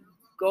don't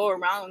go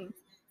around.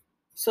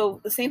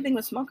 So the same thing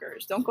with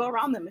smokers. Don't go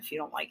around them if you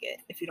don't like it.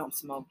 If you don't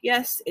smoke.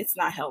 Yes, it's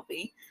not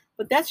healthy,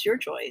 but that's your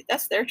choice.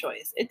 That's their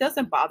choice. It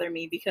doesn't bother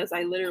me because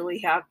I literally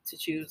have to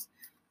choose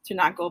to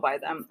not go by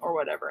them or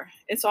whatever.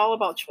 It's all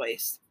about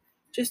choice.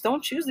 Just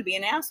don't choose to be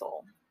an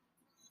asshole.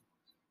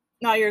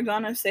 Now you're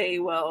gonna say,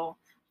 well,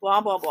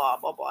 blah blah blah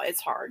blah blah.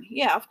 It's hard.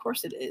 Yeah, of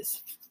course it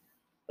is.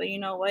 But you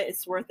know what?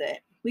 It's worth it.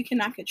 We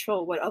cannot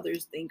control what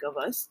others think of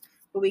us,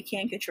 but we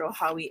can control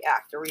how we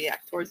act or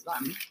react towards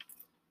them.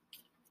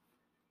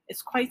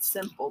 It's quite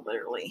simple,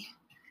 literally.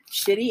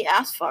 Shitty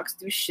ass fucks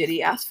do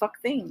shitty ass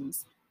fuck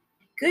things.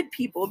 Good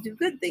people do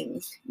good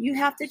things. You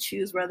have to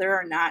choose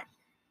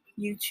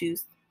you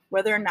choose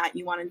whether or not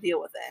you want to deal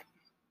with it.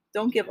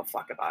 Don't give a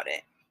fuck about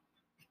it.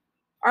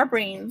 Our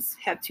brains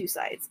have two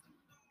sides.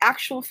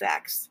 Actual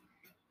facts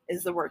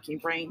is the working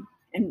brain,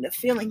 and the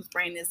feeling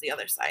brain is the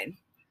other side.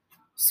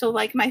 So,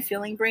 like, my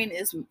feeling brain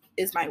is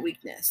my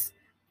weakness.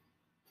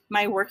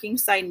 My working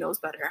side knows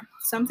better.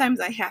 Sometimes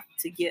I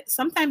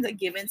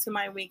give in to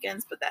my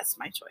weekends, but that's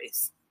my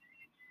choice.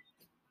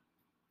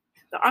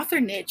 The author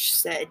Nietzsche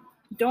said,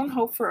 don't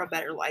hope for a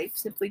better life,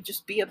 simply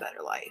just be a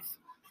better life.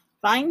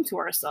 Lying to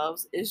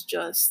ourselves is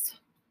just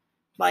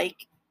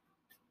like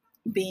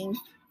being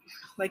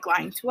like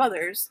lying to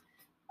others.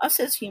 Us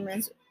as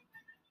humans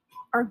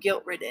are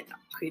guilt ridden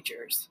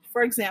creatures.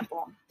 For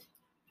example,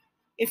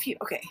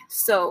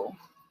 so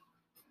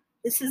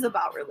this is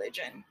about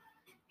religion.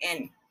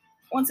 And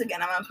once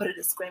again, I'm going to put a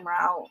disclaimer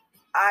out.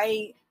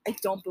 I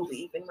don't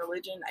believe in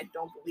religion. I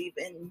don't believe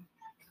in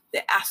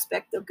the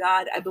aspect of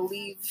God. I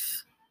believe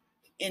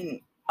in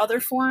other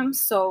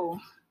forms. So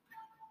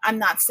I'm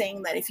not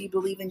saying that if you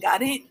believe in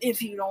God,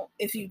 if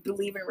you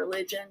believe in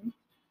religion,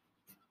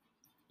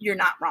 you're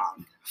not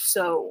wrong.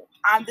 So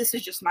this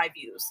is just my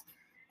views,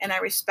 and I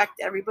respect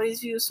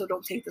everybody's views. So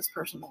don't take this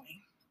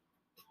personally.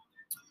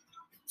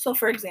 So,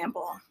 for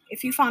example,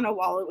 if you found a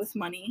wallet with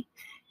money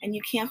and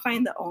you can't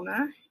find the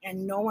owner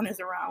and no one is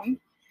around,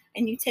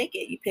 and you take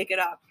it, you pick it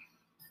up.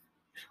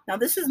 Now,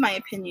 this is my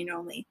opinion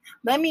only.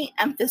 Let me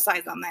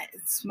emphasize on that.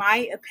 It's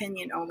my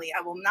opinion only.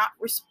 I will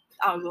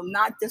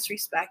not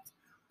disrespect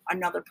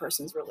another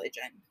person's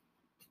religion.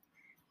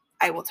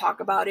 I will talk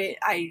about it.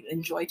 I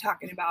enjoy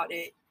talking about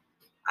it.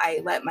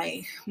 I let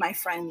my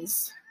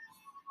friends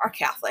are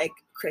Catholic,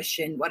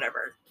 Christian,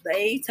 whatever.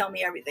 They tell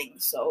me everything.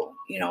 So,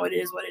 it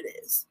is what it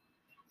is.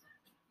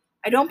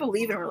 I don't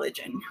believe in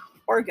religion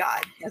or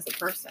God as a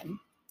person.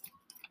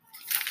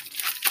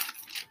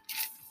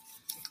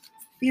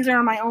 These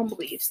are my own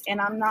beliefs, and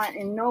I'm not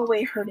in no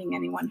way hurting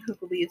anyone who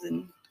believes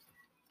in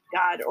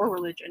God or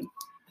religion.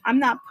 I'm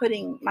not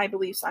putting my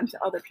beliefs onto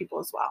other people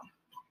as well.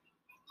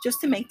 Just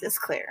to make this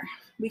clear,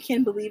 we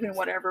can believe in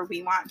whatever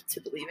we want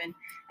to believe in,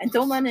 and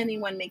don't let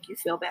anyone make you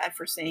feel bad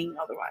for saying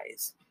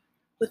otherwise.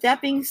 With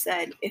that being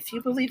said, if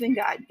you believe in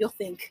God, you'll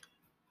think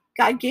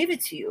God gave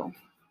it to you.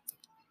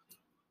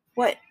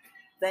 What?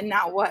 Then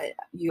now what?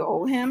 You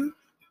owe him?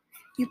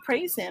 You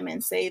praise him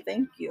and say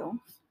thank you.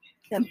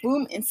 Then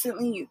boom,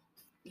 instantly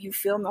you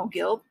feel no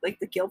guilt, like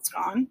the guilt's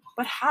gone.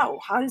 But how?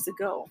 How does it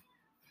go?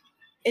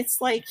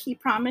 It's like he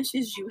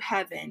promises you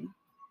heaven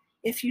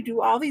if you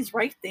do all these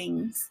right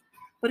things,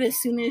 but as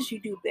soon as you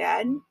do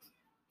bad,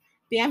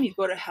 bam, you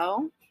go to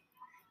hell.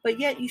 But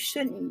yet you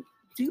shouldn't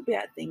do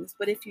bad things.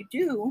 But if you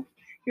do,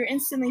 you're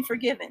instantly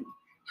forgiven.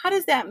 How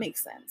does that make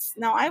sense?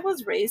 Now, I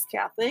was raised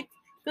Catholic.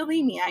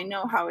 Believe me, I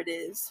know how it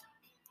is.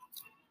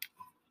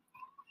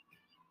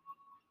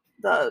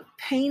 The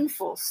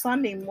painful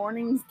Sunday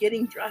mornings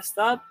getting dressed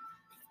up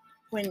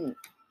when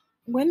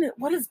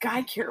what does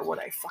God care what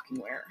I fucking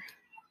wear?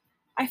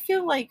 I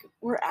feel like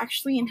we're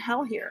actually in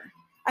hell here.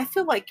 I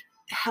feel like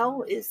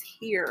hell is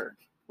here.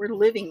 We're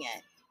living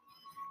it.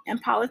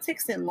 And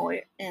politics and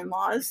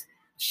laws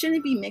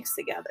shouldn't be mixed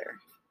together.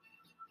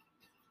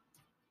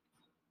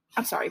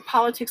 I'm sorry,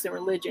 politics and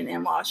religion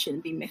and law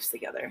shouldn't be mixed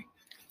together.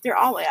 They're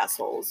all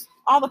assholes.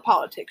 All the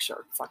politics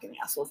are fucking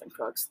assholes and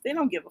crooks. They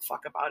don't give a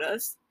fuck about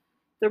us.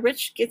 The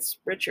rich gets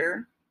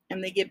richer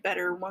and they get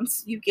better.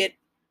 Once you get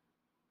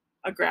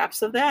a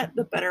grasp of that,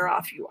 the better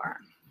off you are.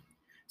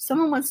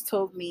 Someone once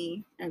told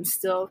me, and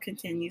still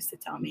continues to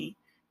tell me,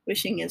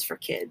 wishing is for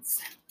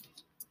kids.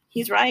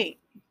 He's right.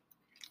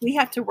 We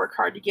have to work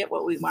hard to get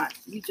what we want.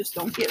 You just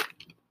don't get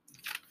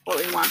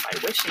what we want by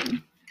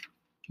wishing.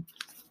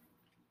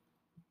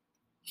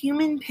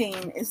 Human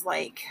pain is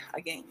like a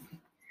game.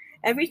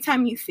 Every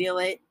time you feel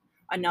it,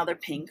 another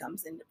pain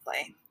comes into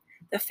play.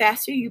 The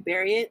faster you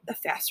bury it, the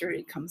faster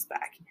it comes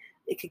back.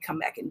 It could come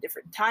back in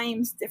different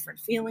times, different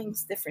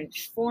feelings, different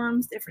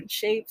forms, different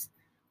shapes.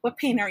 What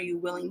pain are you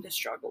willing to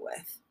struggle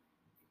with?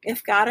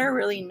 If God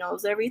really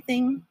knows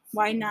everything,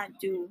 why not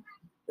do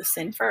the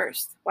sin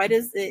first? Why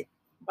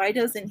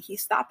doesn't he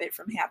stop it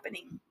from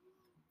happening?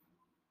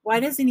 Why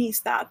doesn't he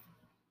stop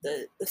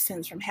the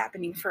sins from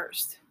happening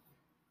first?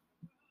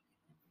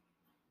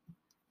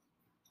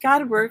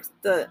 God works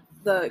the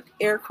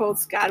air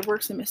quotes God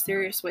works in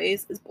mysterious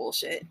ways is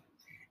bullshit.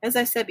 As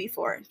I said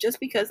before, just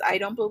because I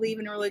don't believe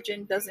in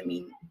religion doesn't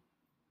mean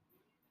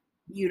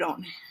you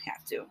don't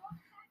have to.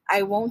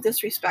 I won't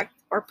disrespect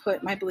or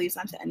put my beliefs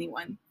onto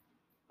anyone.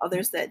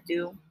 Others that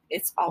do,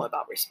 it's all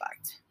about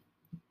respect.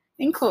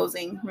 In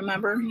closing,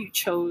 remember you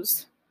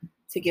chose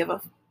to give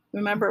a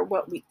remember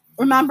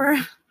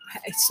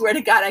I swear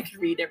to God I could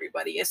read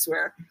everybody, I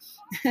swear.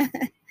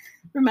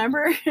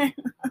 Remember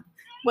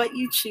what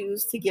you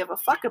choose to give a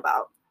fuck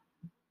about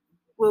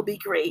will be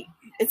great.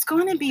 It's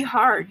going to be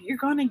hard. You're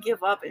going to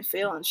give up and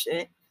fail and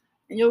shit.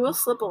 And you will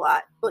slip a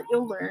lot, but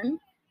you'll learn.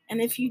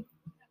 And if you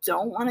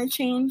don't want to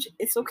change,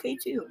 it's okay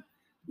too.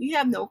 We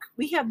have no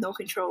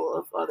control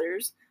of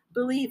others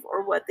believe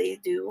or what they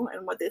do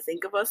and what they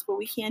think of us, but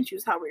we can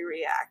choose how we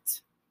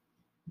react.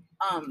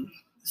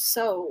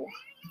 So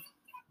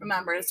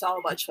remember, it's all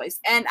about choice.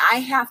 And I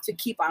have to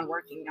keep on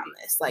working on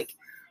this. Like,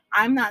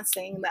 I'm not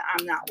saying that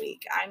I'm not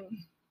weak.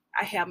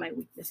 I have my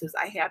weaknesses.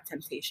 I have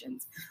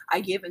temptations. I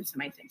give into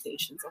my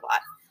temptations a lot.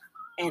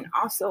 And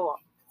also,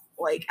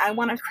 like, I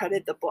want to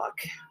credit the book.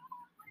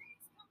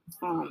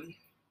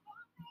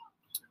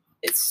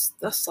 It's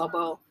the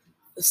subtle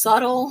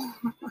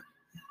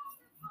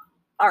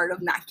art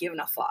of not giving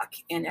a fuck,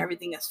 and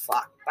everything is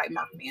fucked by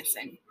Mark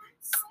Manson.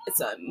 It's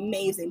an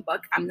amazing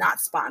book. I'm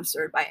not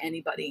sponsored by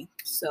anybody,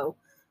 so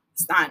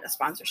it's not a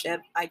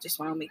sponsorship. I just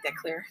want to make that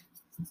clear.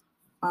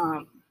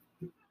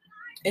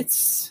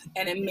 It's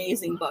an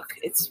amazing book.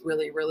 It's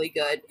really, really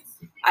good.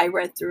 I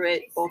read through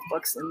it, both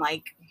books, in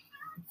like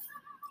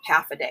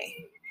half a day.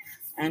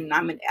 And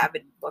I'm an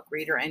avid book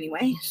reader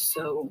anyway,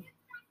 so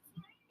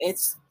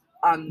it's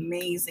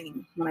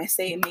amazing. When I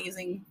say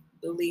amazing,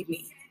 believe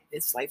me,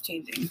 it's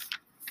life-changing.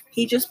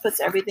 He just puts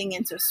everything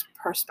into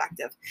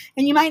perspective.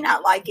 And you might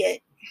not like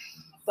it,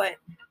 but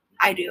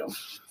I do.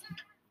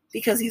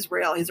 Because he's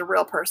real. He's a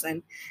real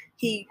person.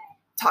 He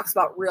talks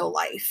about real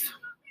life.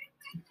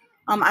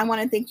 I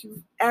want to thank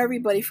you,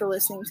 everybody, for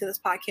listening to this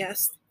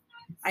podcast.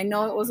 I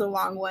know it was a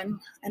long one,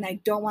 and I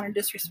don't want to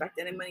disrespect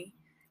anybody.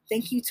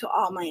 Thank you to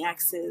all my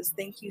exes.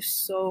 Thank you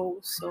so,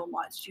 so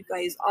much. You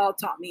guys all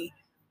taught me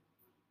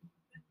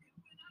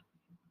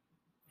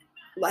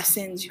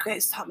lessons. You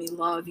guys taught me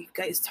love. You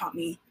guys taught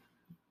me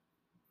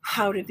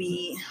how to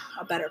be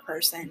a better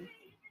person.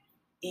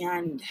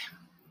 And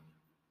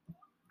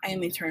I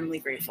am eternally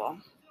grateful.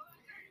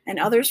 And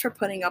others for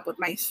putting up with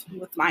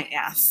my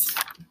ass.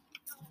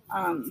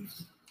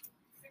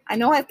 I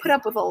know I put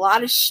up with a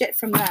lot of shit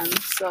from them,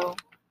 so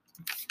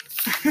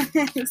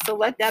so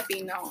let that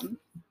be known.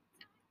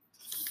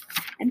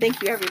 And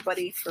thank you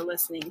everybody for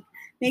listening.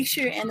 Make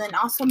sure, and then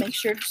also make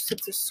sure to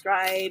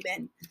subscribe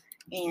and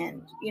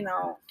you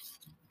know,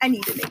 I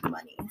need to make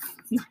money.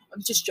 No,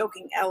 I'm just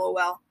joking.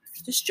 LOL.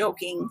 Just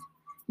joking.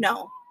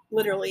 No,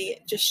 literally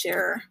just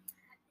share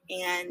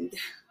and,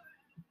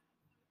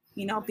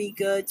 you know, be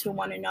good to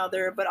one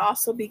another, but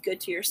also be good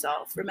to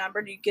yourself.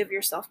 Remember to give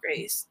yourself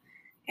grace,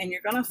 and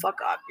you're going to fuck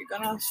up. You're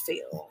going to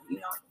fail. You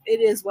know, it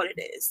is what it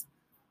is.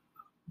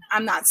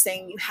 I'm not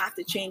saying you have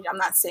to change. I'm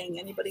not saying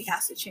anybody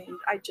has to change.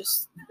 I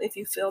just, if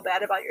you feel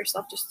bad about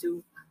yourself, just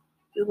do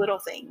little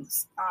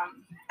things.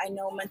 I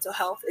know mental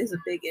health is a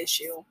big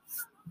issue.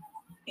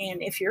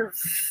 And if you're,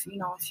 you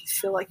know, if you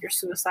feel like you're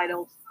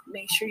suicidal,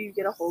 make sure you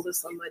get a hold of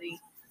somebody.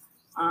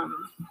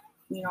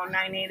 You know,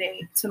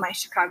 988 to my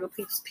Chicago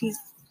peeps.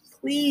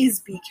 Please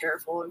be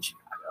careful in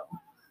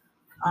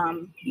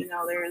Chicago. You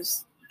know,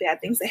 there's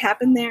bad things that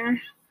happen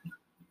there.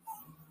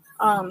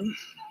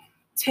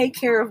 Take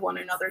care of one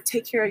another.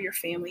 Take care of your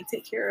family.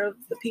 Take care of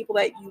the people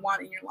that you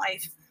want in your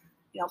life.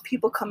 You know,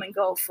 people come and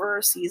go for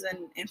a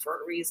season and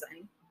for a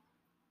reason.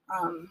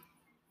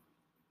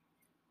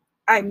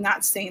 I'm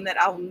not saying that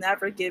I'll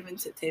never give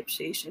into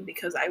temptation,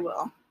 because I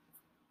will.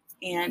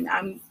 And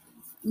I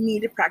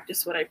need to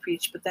practice what I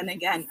preach. But then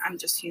again, I'm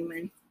just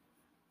human.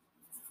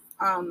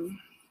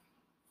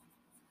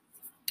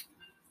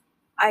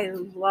 I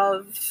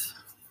love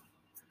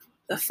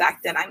the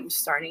fact that I'm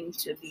starting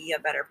to be a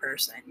better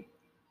person.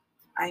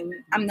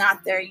 I'm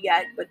not there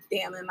yet, but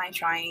damn, am I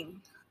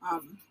trying. I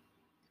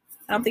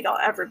don't think I'll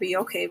ever be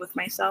okay with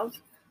myself,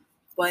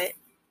 but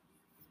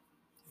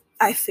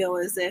I feel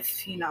as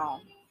if, you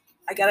know,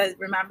 I gotta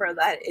remember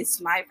that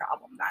it's my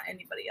problem, not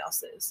anybody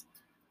else's.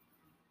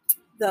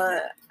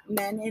 The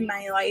men in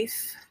my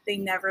life, they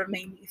never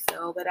made me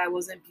feel that I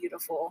wasn't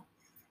beautiful.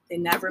 They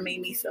never made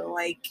me feel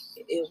like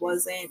it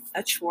wasn't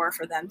a chore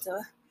for them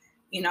to,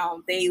 you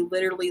know, they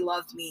literally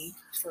loved me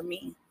for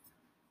me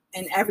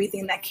and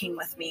everything that came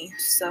with me.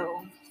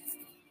 So,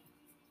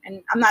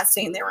 and I'm not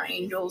saying they were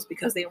angels,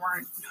 because they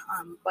weren't,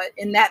 but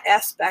in that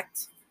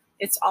aspect,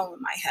 it's all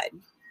in my head.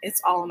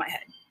 It's all in my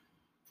head.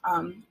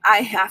 I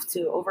have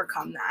to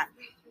overcome that.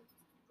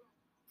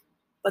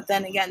 But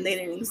then again, they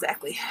didn't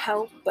exactly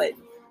help, but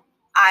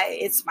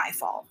it's my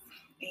fault.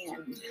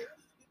 And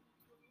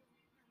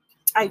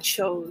I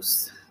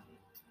chose.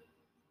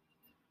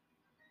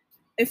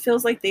 It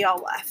feels like they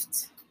all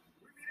left.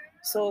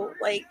 So,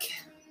 like,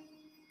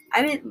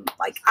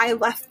 I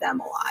left them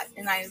a lot,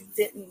 and I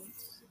didn't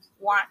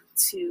want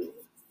to,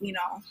 you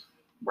know,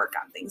 work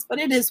on things. But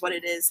it is what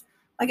it is.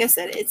 Like I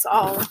said, it's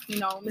all, you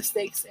know,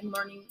 mistakes and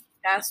learning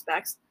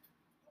aspects.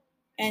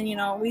 And, you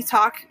know, we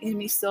talk and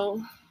we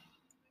still,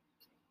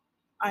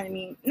 I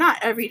mean, not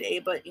every day,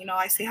 but, you know,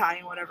 I say hi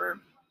and whatever.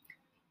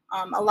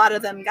 A lot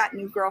of them got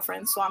new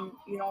girlfriends, so I'm,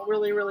 you know,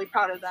 really, really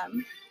proud of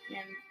them.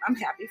 And I'm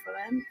happy for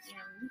them.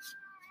 And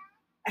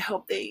I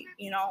hope they,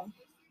 you know,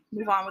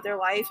 move on with their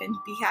life and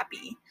be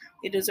happy.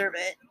 They deserve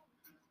it.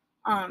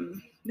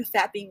 With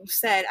that being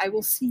said, I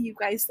will see you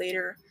guys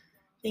later.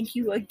 Thank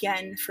you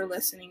again for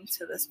listening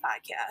to this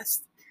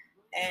podcast.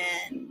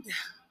 And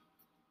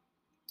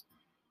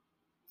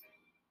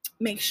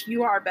make sure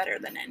you are better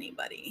than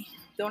anybody.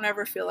 Don't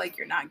ever feel like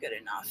you're not good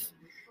enough.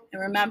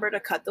 And remember to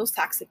cut those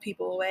toxic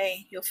people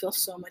away. You'll feel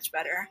so much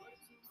better.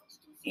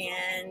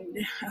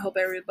 And I hope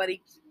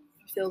everybody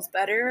feels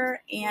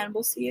better. And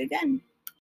we'll see you again.